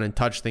walk around and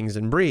touch things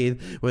and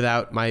breathe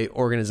without my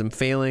organism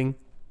failing.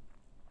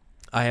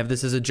 I have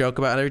this as a joke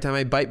about every time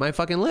I bite my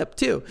fucking lip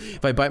too.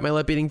 If I bite my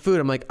lip eating food,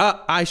 I'm like,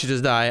 I should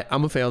just die.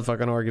 I'm a failed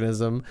fucking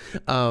organism.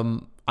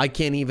 I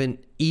can't even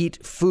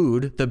eat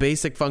food, the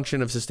basic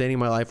function of sustaining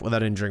my life,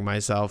 without injuring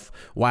myself.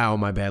 Wow,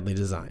 am I badly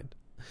designed?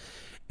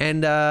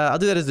 And I'll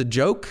do that as a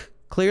joke,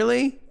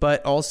 clearly,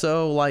 but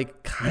also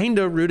like kind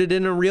of rooted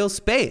in a real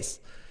space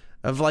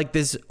of like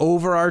this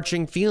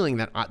overarching feeling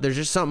that there's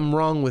just something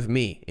wrong with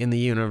me in the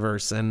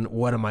universe, and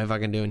what am I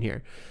fucking doing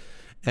here?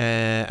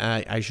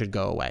 I should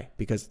go away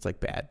because it's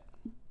like bad.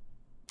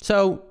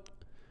 So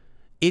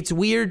it's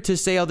weird to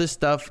say all this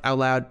stuff out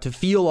loud, to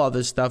feel all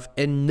this stuff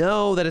and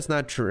know that it's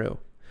not true.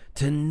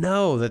 To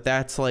know that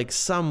that's like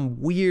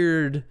some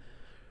weird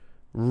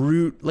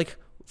root, like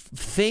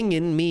thing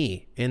in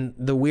me, in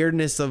the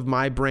weirdness of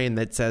my brain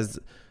that says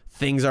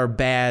things are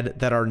bad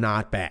that are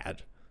not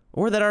bad,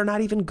 or that are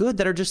not even good,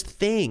 that are just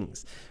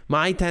things.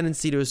 My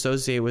tendency to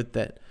associate with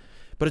that.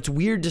 But it's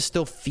weird to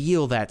still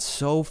feel that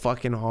so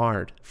fucking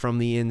hard from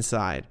the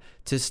inside.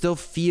 To still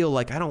feel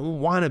like I don't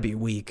want to be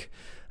weak.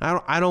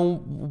 I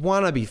don't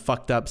want to be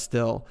fucked up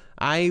still.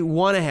 I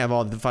want to have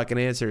all the fucking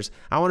answers.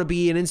 I want to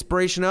be an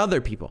inspiration to other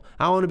people.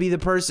 I want to be the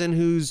person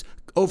who's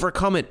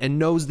overcome it and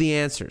knows the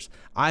answers.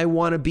 I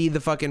want to be the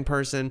fucking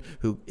person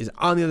who is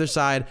on the other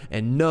side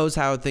and knows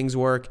how things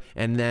work,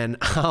 and then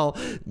I'll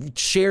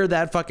share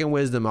that fucking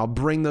wisdom. I'll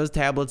bring those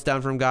tablets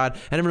down from God,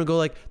 and I'm gonna go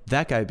like,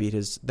 that guy beat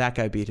his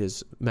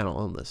mental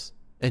illness,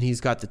 and he's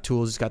got the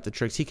tools, he's got the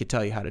tricks, he could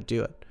tell you how to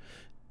do it.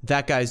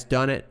 That guy's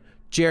done it.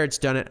 Jared's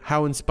done it.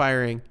 How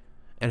inspiring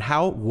and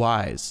how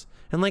wise.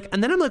 And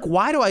then I'm like,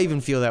 why do I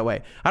even feel that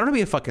way? I don't want to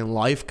be a fucking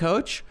life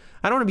coach.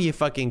 I don't want to be a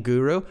fucking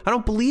guru. I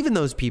don't believe in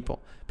those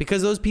people,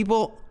 because those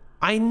people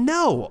I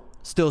know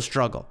still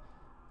struggle.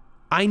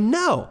 I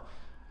know.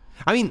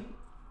 I mean,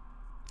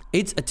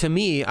 it's, to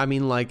me, I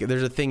mean, like,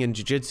 there's a thing in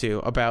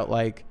jiu-jitsu about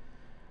like,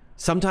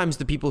 sometimes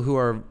the people who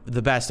are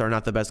the best are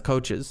not the best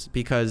coaches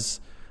because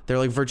they're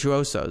like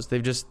virtuosos.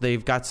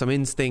 They've got some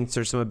instincts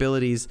or some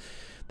abilities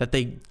that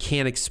they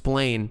can't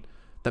explain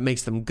that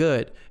makes them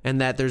good, and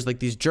that there's like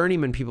these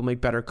journeyman people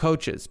make better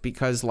coaches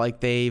because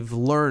like they've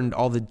learned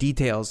all the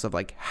details of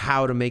like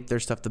how to make their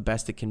stuff the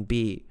best it can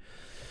be.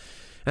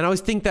 And I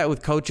always think that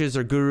with coaches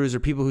or gurus or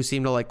people who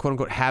seem to like quote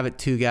unquote have it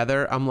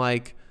together, I'm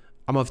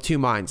of two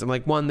minds. I'm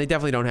like, one, they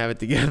definitely don't have it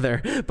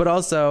together, but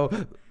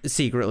also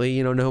secretly,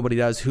 you know, nobody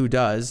does. Who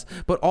does?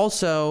 But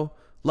also,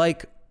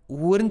 like,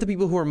 wouldn't the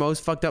people who are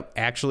most fucked up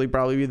actually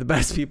probably be the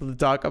best people to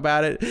talk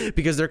about it,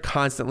 because they're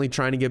constantly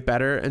trying to get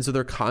better, and so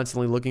they're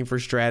constantly looking for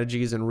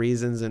strategies and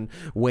reasons and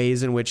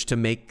ways in which to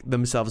make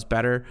themselves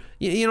better.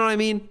 You know what I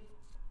mean?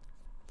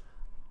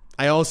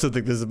 I also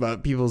think this is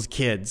about people's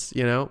kids,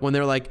 you know, when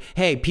they're like,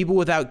 hey, people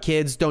without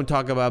kids don't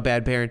talk about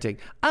bad parenting.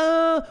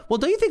 Well,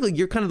 don't you think like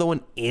you're kind of the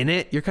one in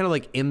it? You're kind of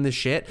like in the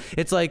shit.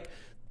 It's like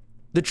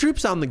the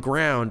troops on the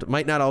ground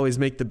might not always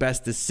make the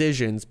best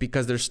decisions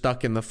because they're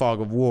stuck in the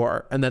fog of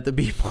war, and that the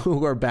people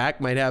who are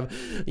back might have,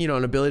 you know,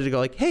 an ability to go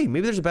like, hey,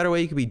 maybe there's a better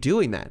way you could be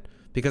doing that,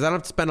 because I don't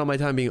have to spend all my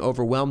time being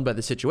overwhelmed by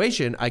the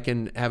situation. I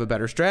can have a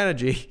better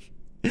strategy.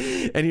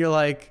 And you're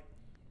like,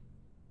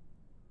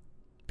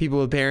 people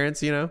with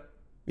parents, you know,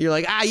 you're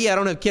like, yeah, I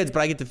don't have kids, but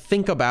I get to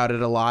think about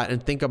it a lot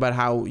and think about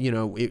how, you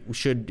know,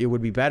 it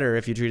would be better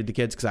if you treated the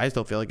kids, because I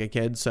still feel like a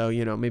kid. So,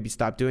 you know, maybe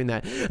stop doing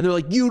that. And they're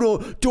like,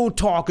 you don't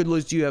talk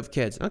unless you have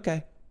kids.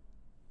 Okay.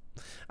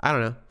 I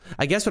don't know.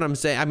 I guess what I'm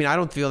saying, I mean, I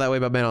don't feel that way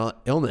about mental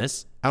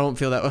illness. I don't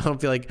feel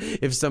like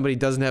if somebody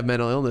doesn't have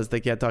mental illness,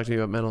 they can't talk to me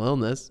about mental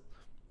illness.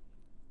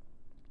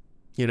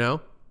 You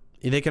know?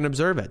 They can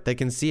observe it. They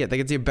can see it. They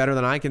can see it better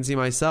than I can see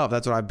myself.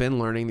 That's what I've been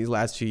learning these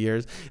last few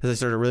years, as I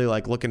started really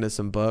like looking at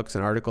some books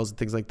and articles and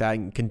things like that,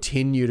 and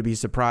continue to be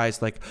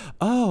surprised. Like,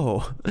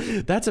 oh,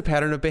 that's a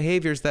pattern of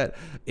behaviors that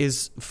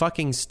is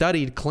fucking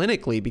studied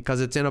clinically because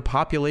it's in a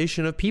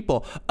population of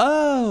people.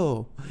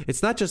 Oh,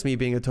 it's not just me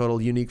being a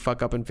total unique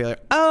fuck up and failure.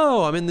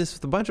 Oh, I'm in this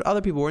with a bunch of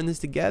other people. We're in this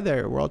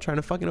together. We're all trying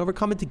to fucking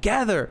overcome it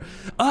together.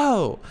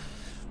 Oh,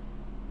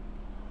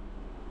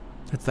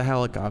 it's the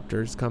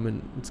helicopter. It's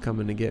coming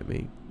to get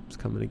me. It's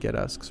coming to get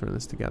us because we're in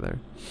this together.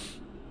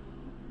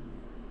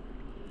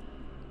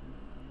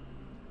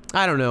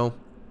 I don't know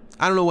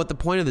what the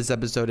point of this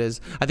episode is.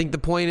 I think the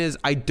point is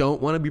I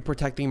don't want to be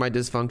protecting my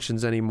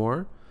dysfunctions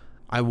anymore.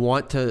 I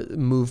want to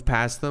move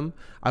past them.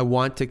 I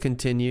want to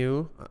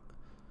continue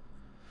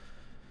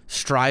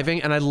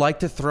striving, and I'd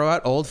like to throw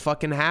out old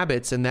fucking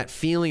habits and that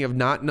feeling of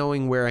not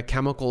knowing where a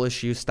chemical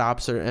issue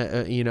stops,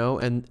 or you know,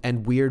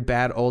 and weird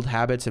bad old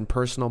habits and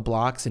personal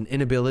blocks and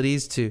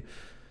inabilities to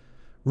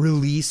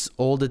release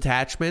old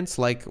attachments,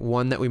 like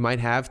one that we might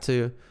have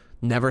to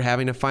never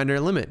having to find our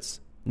limits,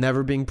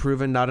 never being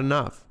proven not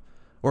enough,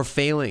 or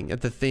failing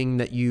at the thing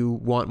that you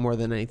want more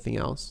than anything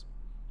else.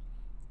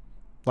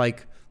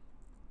 Like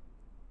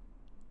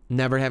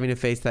never having to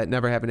face that,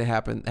 never having to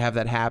have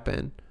that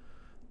happen.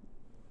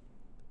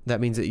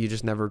 That means that you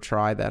just never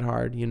try that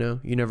hard, you know?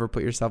 You never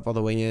put yourself all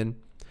the way in.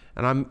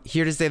 And I'm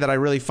here to say that I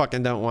really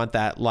fucking don't want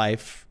that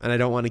life, and I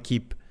don't want to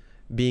keep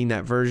being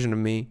that version of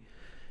me.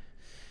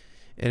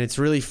 And it's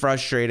really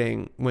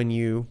frustrating when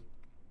you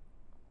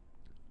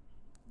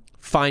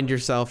find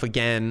yourself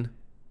again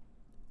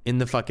in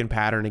the fucking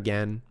pattern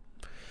again.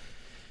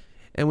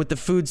 And with the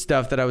food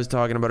stuff that I was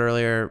talking about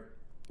earlier,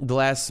 the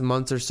last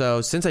month or so,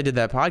 since I did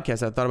that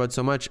podcast, I've thought about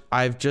so much.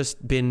 I've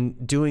just been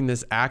doing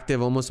this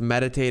active, almost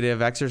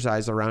meditative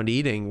exercise around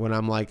eating. When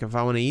I'm like, if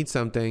I want to eat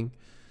something,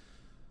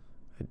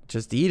 I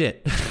just eat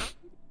it.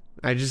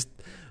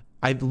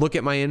 I look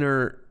at my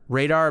inner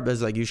radar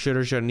as like, you should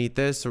or shouldn't eat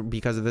this or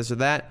because of this or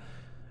that.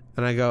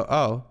 And I go,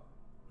 oh,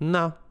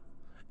 no.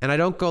 And I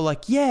don't go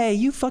like, yay,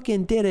 you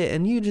fucking did it.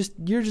 And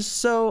you're just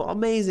so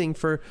amazing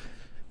for,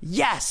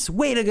 yes,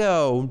 way to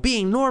go.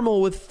 Being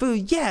normal with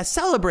food. Yeah,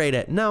 celebrate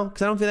it. No,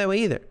 because I don't feel that way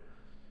either.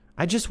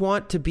 I just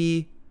want to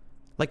be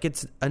like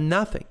it's a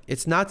nothing.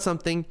 It's not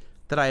something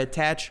that I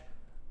attach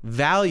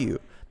value,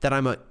 that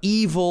I'm an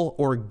evil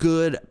or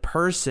good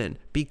person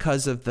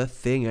because of the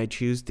thing I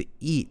choose to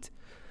eat.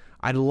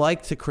 I'd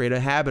like to create a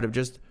habit of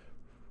just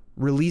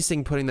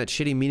releasing, putting that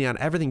shitty meaning on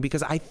everything,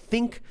 because I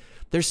think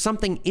there's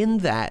something in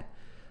that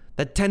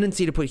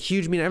tendency to put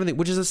huge meaning on everything,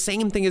 which is the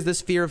same thing as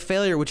this fear of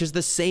failure, which is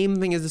the same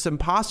thing as this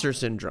imposter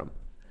syndrome.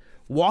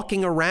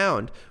 Walking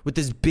around with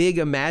this big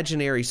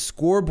imaginary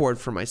scoreboard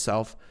for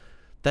myself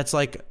that's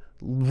like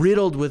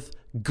riddled with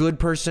good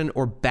person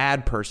or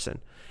bad person.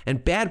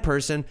 And bad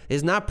person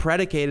is not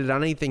predicated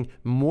on anything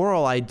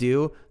moral I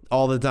do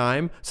all the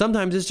time.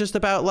 Sometimes it's just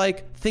about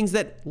like things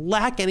that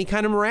lack any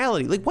kind of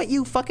morality, like what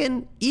you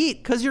fucking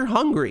eat because you're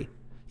hungry,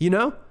 you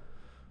know?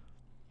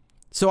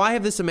 So I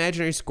have this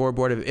imaginary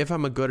scoreboard of if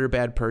I'm a good or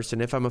bad person,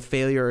 if I'm a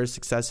failure or a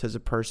success as a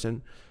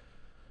person.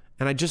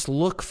 And I just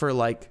look for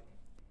like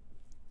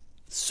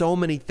so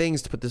many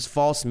things to put this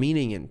false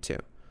meaning into.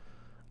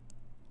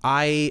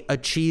 I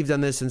achieved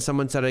on this and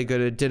someone said I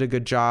did a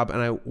good job and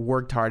I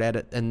worked hard at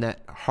it, and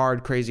that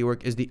hard, crazy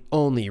work is the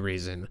only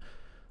reason.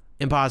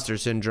 Imposter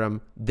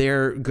syndrome,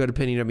 their good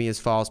opinion of me is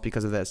false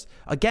because of this.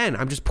 Again,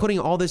 I'm just putting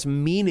all this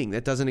meaning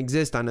that doesn't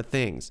exist onto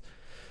things.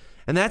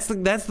 And that's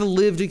the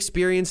lived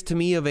experience to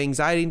me of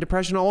anxiety and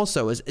depression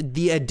also, is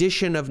the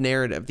addition of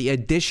narrative, the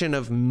addition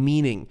of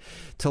meaning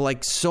to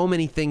like so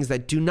many things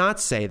that do not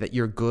say that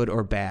you're good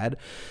or bad.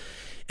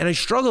 And I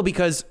struggle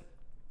because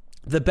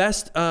the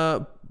best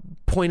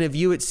point of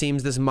view, it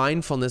seems, this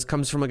mindfulness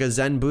comes from like a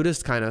Zen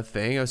Buddhist kind of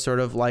thing, a sort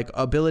of like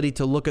ability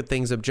to look at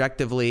things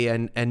objectively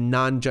and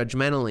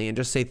non-judgmentally and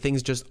just say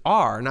things just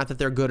are, not that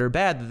they're good or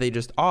bad, that they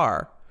just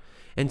are.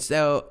 And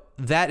so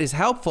that is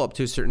helpful up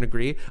to a certain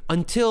degree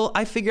until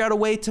I figure out a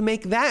way to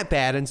make that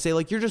bad and say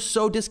like, you're just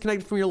so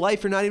disconnected from your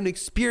life, you're not even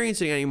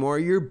experiencing it anymore,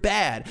 you're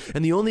bad.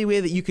 And the only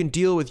way that you can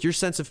deal with your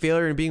sense of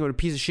failure and being what a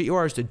piece of shit you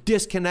are is to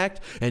disconnect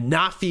and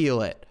not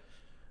feel it.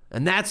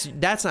 And that's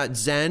not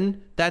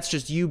Zen. That's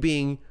just you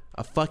being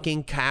a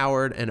fucking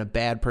coward and a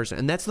bad person.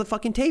 And that's the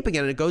fucking tape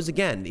again. And it goes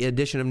again, the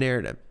addition of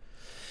narrative.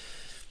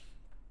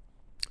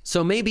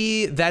 So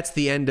maybe that's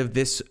the end of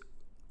this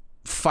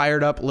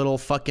fired up little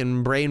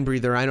fucking brain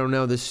breather. I don't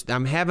know this.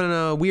 I'm having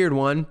a weird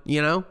one,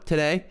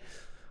 today.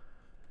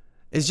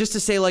 Is just to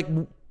say like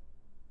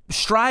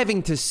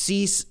striving to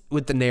cease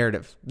with the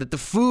narrative that the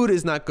food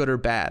is not good or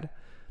bad,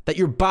 that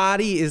your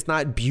body is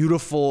not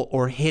beautiful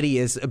or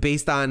hideous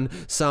based on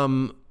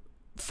some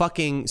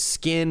fucking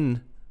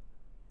skin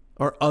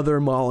or other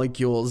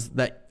molecules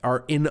that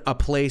are in a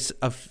place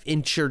of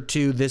inch or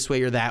two this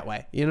way or that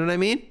way. You know what I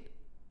mean?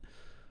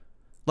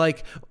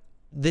 Like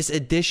this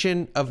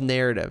addition of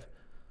narrative.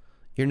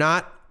 You're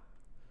not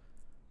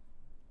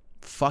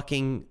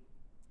fucking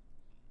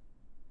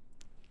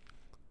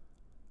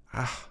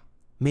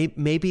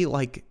maybe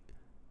like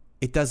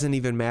it doesn't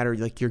even matter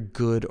like you're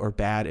good or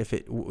bad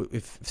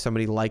if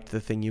somebody liked the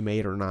thing you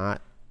made or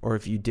not, or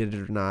if you did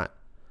it or not.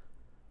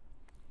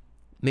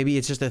 Maybe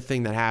it's just a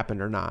thing that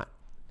happened or not,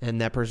 and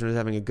that person was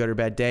having a good or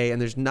bad day,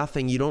 and there's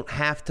nothing, you don't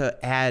have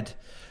to add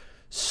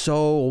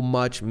so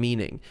much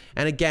meaning.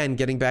 And again,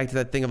 getting back to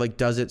that thing of like,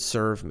 does it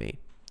serve me?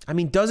 I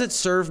mean, does it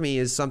serve me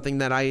is something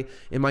that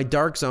in my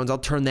dark zones, I'll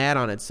turn that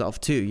on itself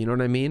too. You know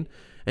what I mean?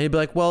 And you'd be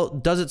like, well,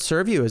 does it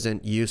serve you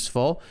isn't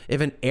useful. If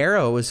an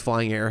arrow is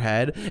flying at your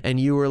head and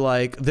you were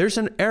like, there's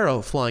an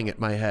arrow flying at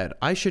my head,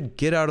 I should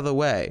get out of the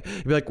way.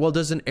 You'd be like, well,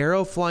 does an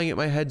arrow flying at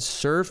my head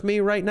serve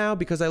me right now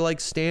because I like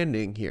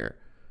standing here?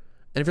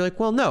 And if you're like,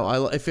 well,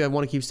 no, if I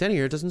want to keep standing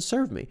here, it doesn't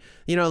serve me.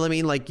 You know what I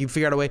mean? Like you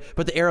figure out a way,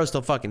 but the arrow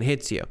still fucking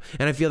hits you.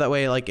 And I feel that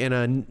way like in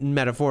a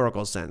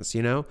metaphorical sense,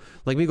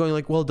 like me going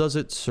like, well, does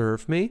it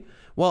serve me?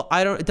 Well,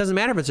 it doesn't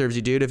matter if it serves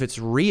you, dude. If it's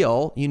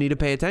real, you need to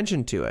pay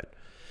attention to it.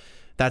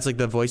 That's like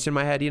the voice in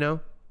my head,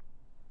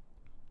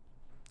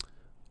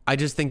 I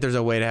just think there's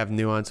a way to have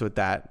nuance with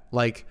that.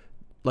 Like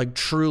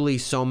truly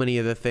so many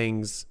of the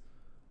things,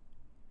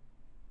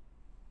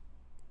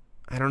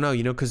 I don't know,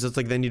 because it's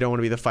like, then you don't want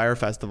to be the Fire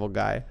Festival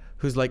guy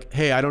who's like,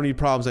 hey, I don't need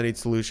problems, I need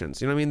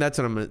solutions. You know what I mean? That's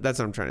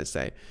what I'm trying to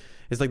say.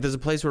 It's like there's a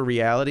place where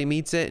reality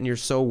meets it and you're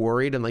so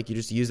worried and like you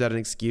just use that as an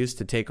excuse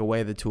to take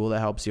away the tool that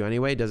helps you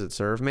anyway. Does it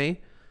serve me?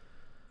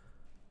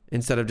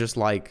 Instead of just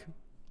like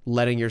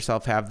letting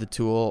yourself have the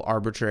tool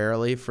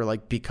arbitrarily for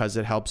like, because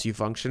it helps you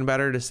function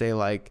better, to say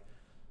like,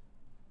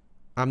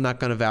 I'm not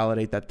going to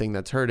validate that thing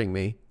that's hurting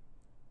me.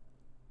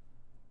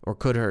 or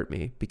could hurt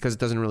me, because it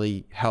doesn't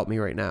really help me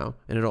right now,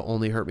 and it'll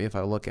only hurt me if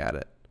I look at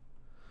it.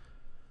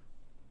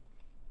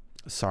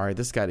 Sorry,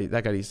 that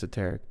got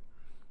esoteric.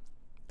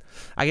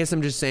 I guess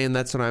I'm just saying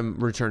that's what I'm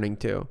returning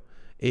to,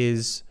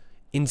 is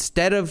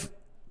instead of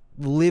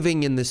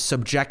living in the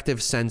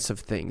subjective sense of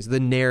things, the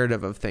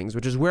narrative of things,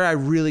 which is where I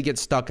really get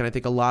stuck, and I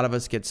think a lot of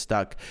us get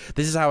stuck.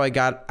 This is how I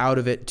got out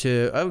of it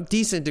to a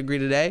decent degree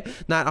today.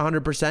 Not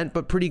 100%,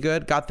 but pretty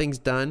good. Got things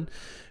done.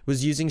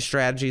 Was using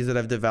strategies that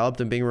I've developed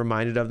and being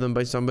reminded of them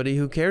by somebody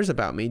who cares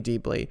about me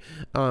deeply,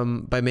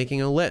 by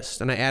making a list.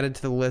 And I added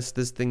to the list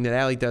this thing that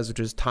Allie does, which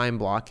is time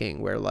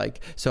blocking, where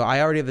so I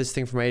already have this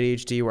thing for my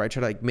ADHD where I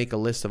try to make a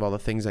list of all the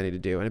things I need to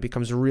do. And it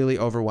becomes really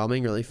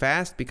overwhelming really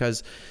fast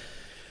because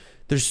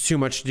there's too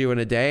much to do in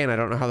a day and I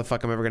don't know how the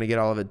fuck I'm ever going to get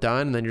all of it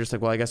done. And then you're just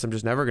like, well, I guess I'm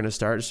just never going to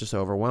start. It's just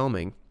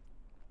overwhelming.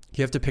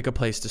 You have to pick a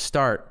place to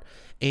start.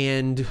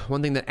 And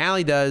one thing that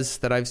Allie does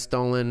that I've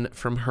stolen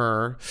from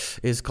her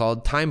is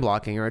called time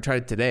blocking, or I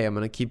tried it today. I'm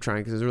going to keep trying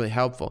because it's really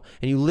helpful.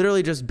 And you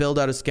literally just build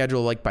out a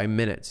schedule by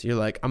minutes. You're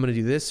like, I'm going to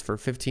do this for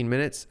 15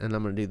 minutes and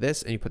I'm going to do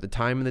this. And you put the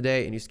time in the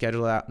day and you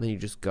schedule it out and then you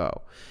just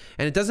go.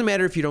 And it doesn't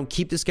matter if you don't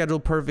keep the schedule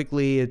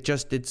perfectly.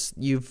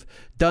 You've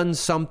done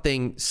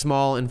something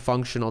small and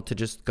functional to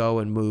just go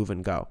and move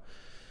and go.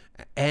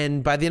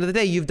 And by the end of the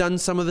day, you've done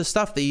some of the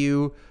stuff that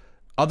you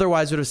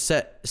otherwise would have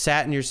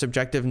sat in your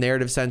subjective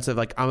narrative sense of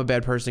I'm a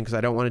bad person because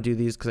I don't want to do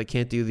these, because I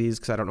can't do these,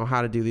 because I don't know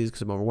how to do these,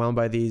 because I'm overwhelmed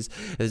by these.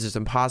 It's just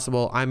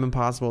impossible. I'm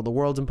impossible. The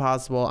world's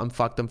impossible. I'm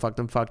fucked. I'm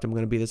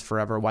going to be this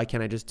forever. Why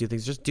can't I just do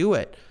things? Just do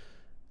it.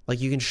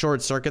 You can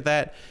short circuit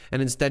that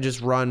and instead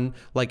just run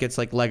it's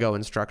like Lego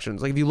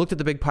instructions. If you looked at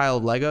the big pile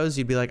of Legos,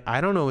 you'd be like,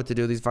 I don't know what to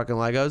do with these fucking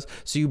Legos.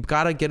 So you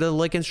got to get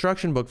a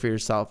instruction book for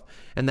yourself.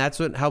 And that's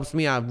what helps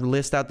me. I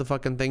list out the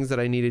fucking things that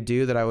I need to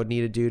do, that I would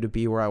need to do to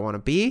be where I want to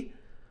be,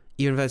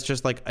 even if it's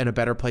just in a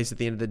better place at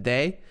the end of the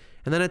day,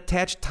 and then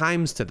attach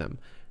times to them.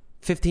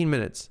 15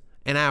 minutes,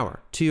 an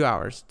hour, 2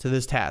 hours to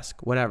this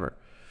task, whatever.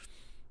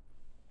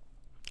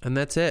 And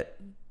that's it.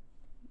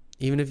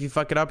 Even if you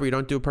fuck it up or you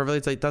don't do it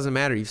perfectly, it doesn't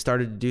matter. You've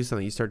started to do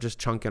something. You start just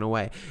chunking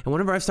away. And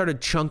whenever I've started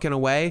chunking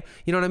away,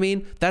 you know what I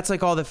mean? That's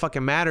all that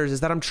fucking matters, is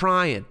that I'm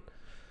trying.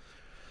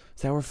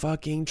 Is that we're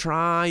fucking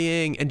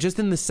trying. And just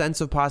in the sense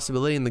of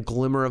possibility and the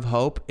glimmer of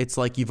hope, it's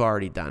like you've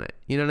already done it.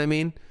 You know what I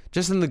mean?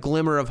 Just in the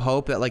glimmer of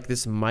hope that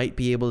this might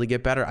be able to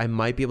get better. I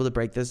might be able to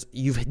break this.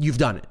 You've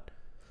done it.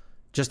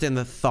 Just in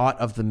the thought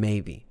of the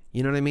maybe.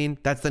 You know what I mean?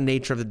 That's the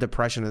nature of the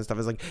depression and stuff.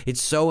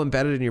 It's so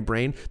embedded in your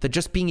brain that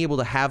just being able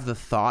to have the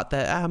thought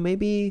that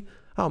maybe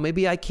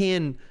I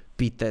can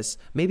beat this.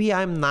 Maybe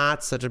I'm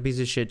not such a piece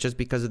of shit just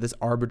because of this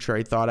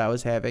arbitrary thought I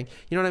was having.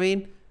 You know what I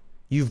mean?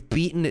 You've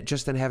beaten it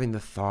just in having the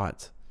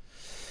thought.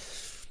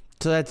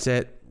 So that's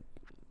it.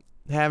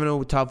 Having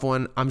a tough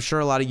one. I'm sure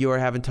a lot of you are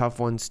having tough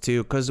ones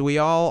too, because we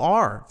all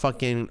are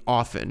fucking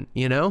often,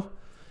 you know?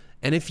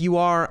 And if you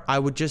are, I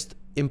would just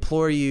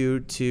implore you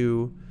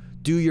to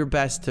do your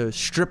best to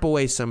strip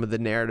away some of the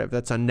narrative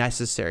that's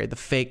unnecessary, the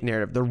fake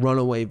narrative, the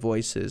runaway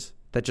voices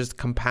that just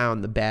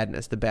compound the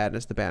badness,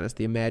 the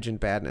imagined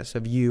badness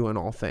of you and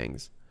all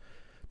things.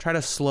 Try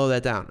to slow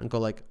that down and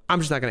go I'm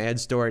just not going to add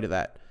story to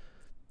that.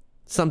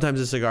 Sometimes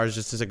a cigar is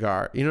just a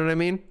cigar. You know what I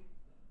mean?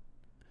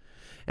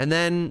 And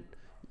then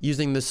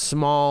using the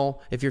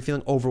small, if you're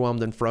feeling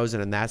overwhelmed and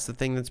frozen and that's the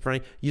thing that's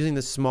burning, using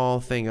the small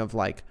thing of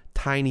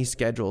tiny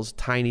schedules,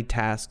 tiny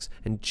tasks,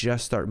 and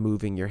just start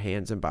moving your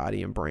hands and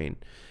body and brain.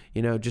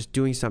 Just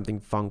doing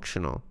something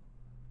functional.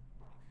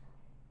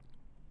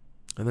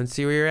 And then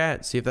see where you're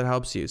at. See if that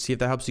helps you. See if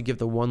that helps you give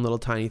the one little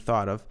tiny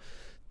thought of,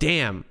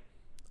 damn,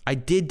 I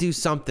did do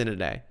something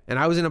today. And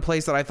I was in a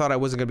place that I thought I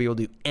wasn't going to be able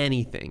to do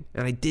anything.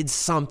 And I did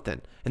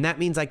something. And that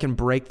means I can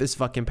break this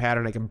fucking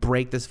pattern. I can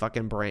break this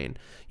fucking brain.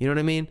 You know what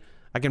I mean?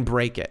 I can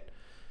break it.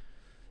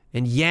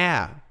 And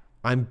yeah,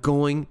 I'm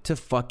going to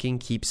fucking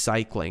keep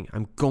cycling.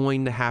 I'm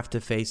going to have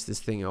to face this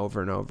thing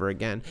over and over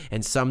again.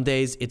 And some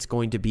days it's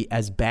going to be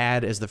as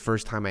bad as the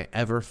first time I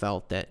ever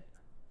felt it.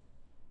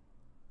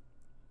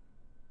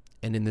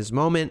 And in this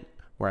moment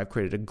where I've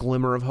created a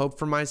glimmer of hope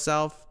for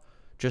myself,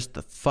 just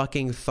the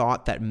fucking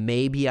thought that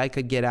maybe I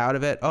could get out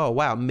of it. Oh,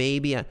 wow,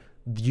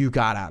 you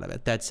got out of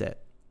it. That's it.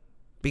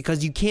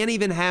 Because you can't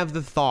even have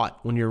the thought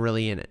when you're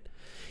really in it.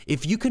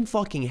 If you can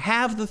fucking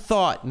have the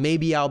thought,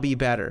 maybe I'll be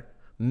better.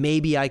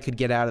 Maybe I could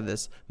get out of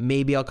this.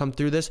 Maybe I'll come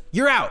through this.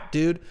 You're out,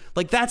 dude.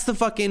 That's the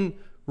fucking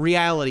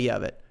reality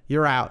of it.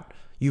 You're out.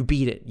 You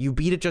beat it. You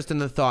beat it just in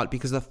the thought,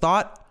 because the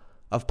thought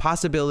of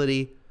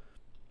possibility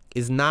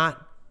is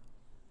not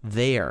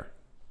there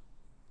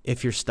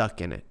if you're stuck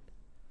in it.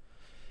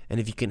 And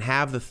if you can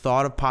have the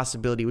thought of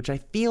possibility, which I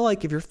feel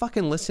like if you're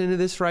fucking listening to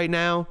this right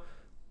now,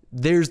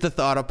 there's the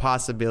thought of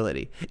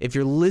possibility. If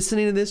you're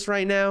listening to this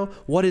right now,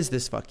 what is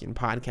this fucking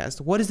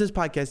podcast? What does this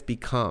podcast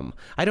become?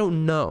 I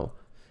don't know.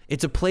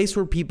 It's a place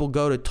where people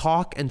go to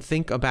talk and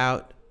think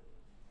about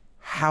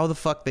how the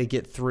fuck they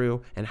get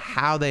through and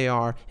how they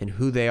are and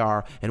who they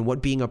are and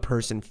what being a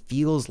person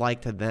feels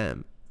like to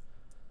them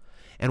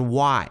and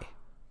why,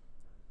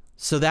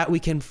 so that we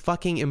can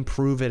fucking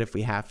improve it if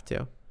we have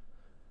to.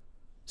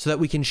 so that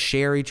we can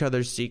share each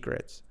other's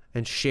secrets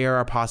and share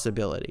our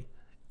possibility.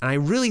 And I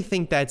really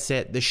think that's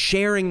it, the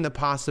sharing the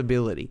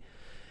possibility.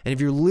 And if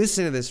you're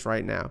listening to this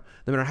right now,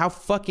 no matter how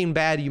fucking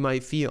bad you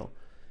might feel,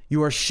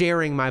 you are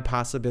sharing my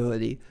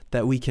possibility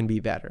that we can be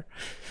better.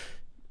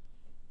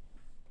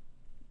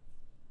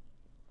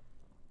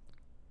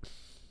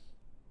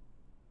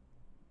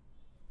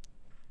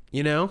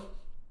 You know?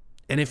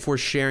 And if we're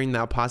sharing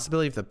that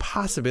possibility, if the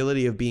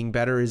possibility of being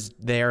better is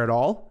there at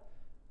all,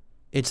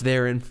 it's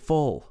there in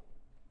full.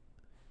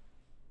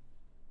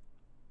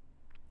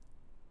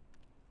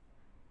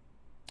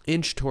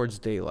 Inch towards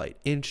daylight,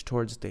 inch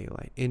towards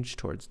daylight, inch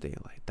towards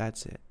daylight.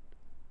 That's it.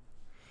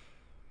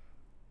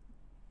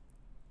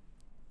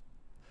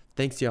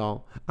 Thanks,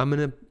 y'all. I'm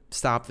going to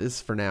stop this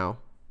for now.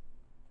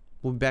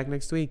 We'll be back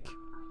next week.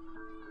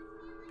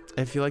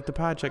 If you like the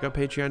pod, check out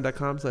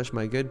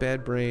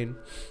patreon.com/mygoodbadbrain.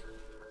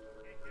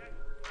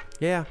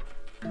 Yeah.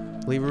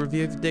 Leave a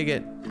review if you dig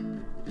it.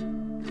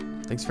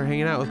 Thanks for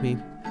hanging out with me.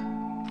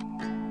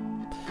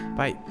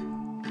 Bye.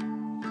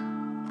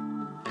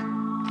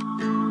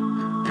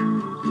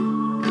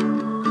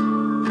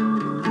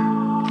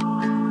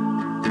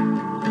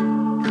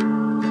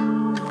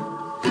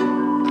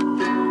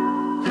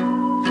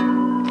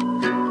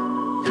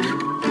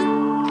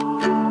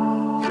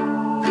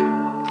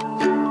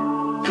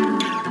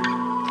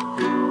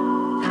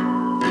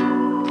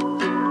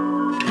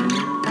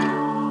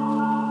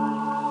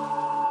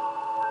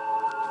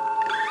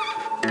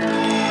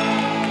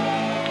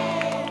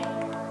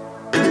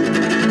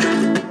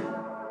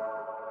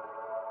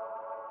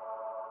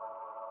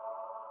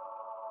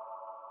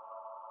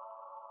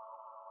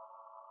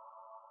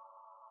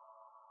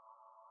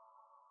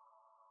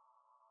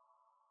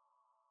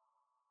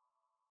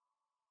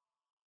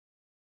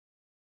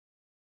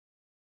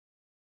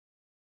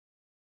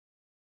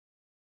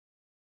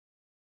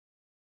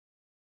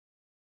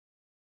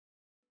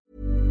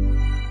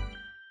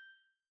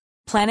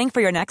 Planning for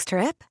your next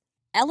trip?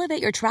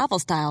 Elevate your travel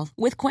style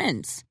with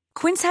Quince.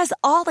 Quince has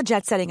all the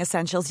jet-setting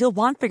essentials you'll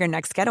want for your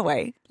next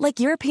getaway, like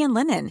European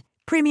linen,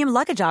 premium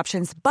luggage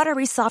options,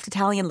 buttery soft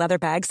Italian leather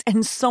bags,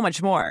 and so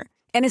much more.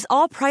 And is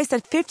all priced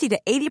at 50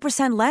 to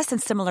 80% less than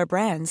similar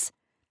brands.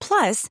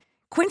 Plus,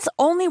 Quince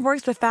only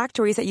works with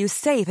factories that use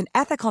safe and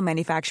ethical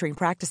manufacturing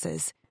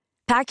practices.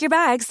 Pack your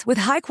bags with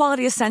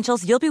high-quality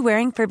essentials you'll be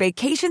wearing for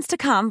vacations to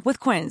come with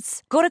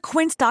Quince. Go to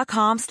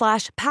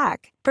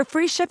quince.com/pack for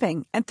free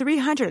shipping and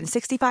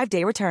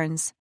 365-day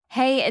returns.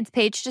 Hey, it's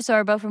Paige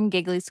DeSorbo from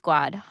Giggly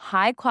Squad.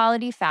 High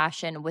quality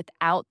fashion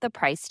without the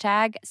price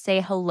tag. Say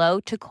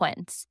hello to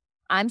Quince.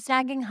 I'm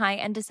snagging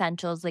high-end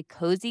essentials like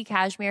cozy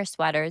cashmere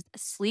sweaters,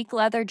 sleek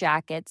leather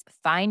jackets,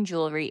 fine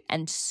jewelry,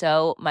 and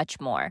so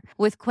much more.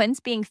 With Quince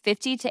being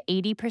 50 to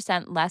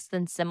 80% less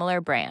than similar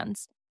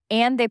brands.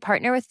 And they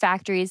partner with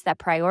factories that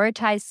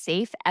prioritize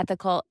safe,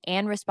 ethical,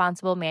 and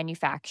responsible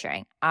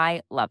manufacturing.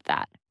 I love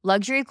that.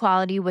 Luxury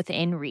quality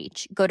within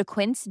reach. Go to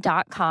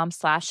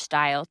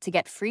quince.com/style to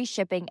get free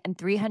shipping and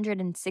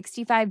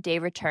 365-day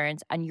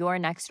returns on your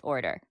next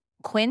order.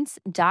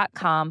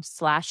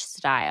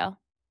 Quince.com/style.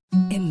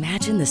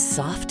 Imagine the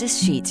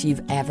softest sheets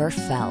you've ever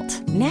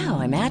felt. Now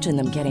imagine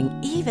them getting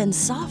even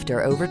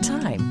softer over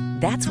time.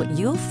 That's what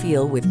you'll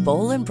feel with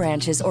Boll &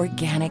 Branch's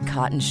organic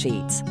cotton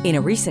sheets. In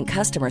a recent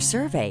customer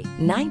survey,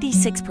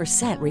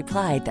 96%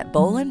 replied that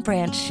Boll &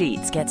 Branch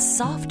sheets get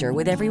softer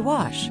with every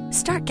wash.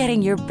 Start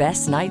getting your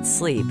best night's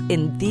sleep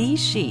in these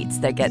sheets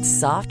that get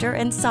softer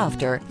and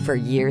softer for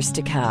years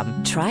to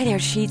come. Try their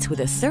sheets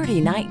with a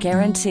 30-night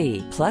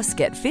guarantee. Plus,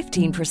 get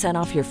 15%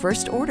 off your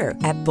first order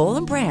at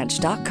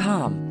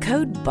bollandbranch.com.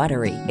 Code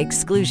BUTTERY.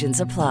 Exclusions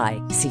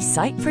apply. See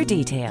site for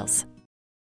details.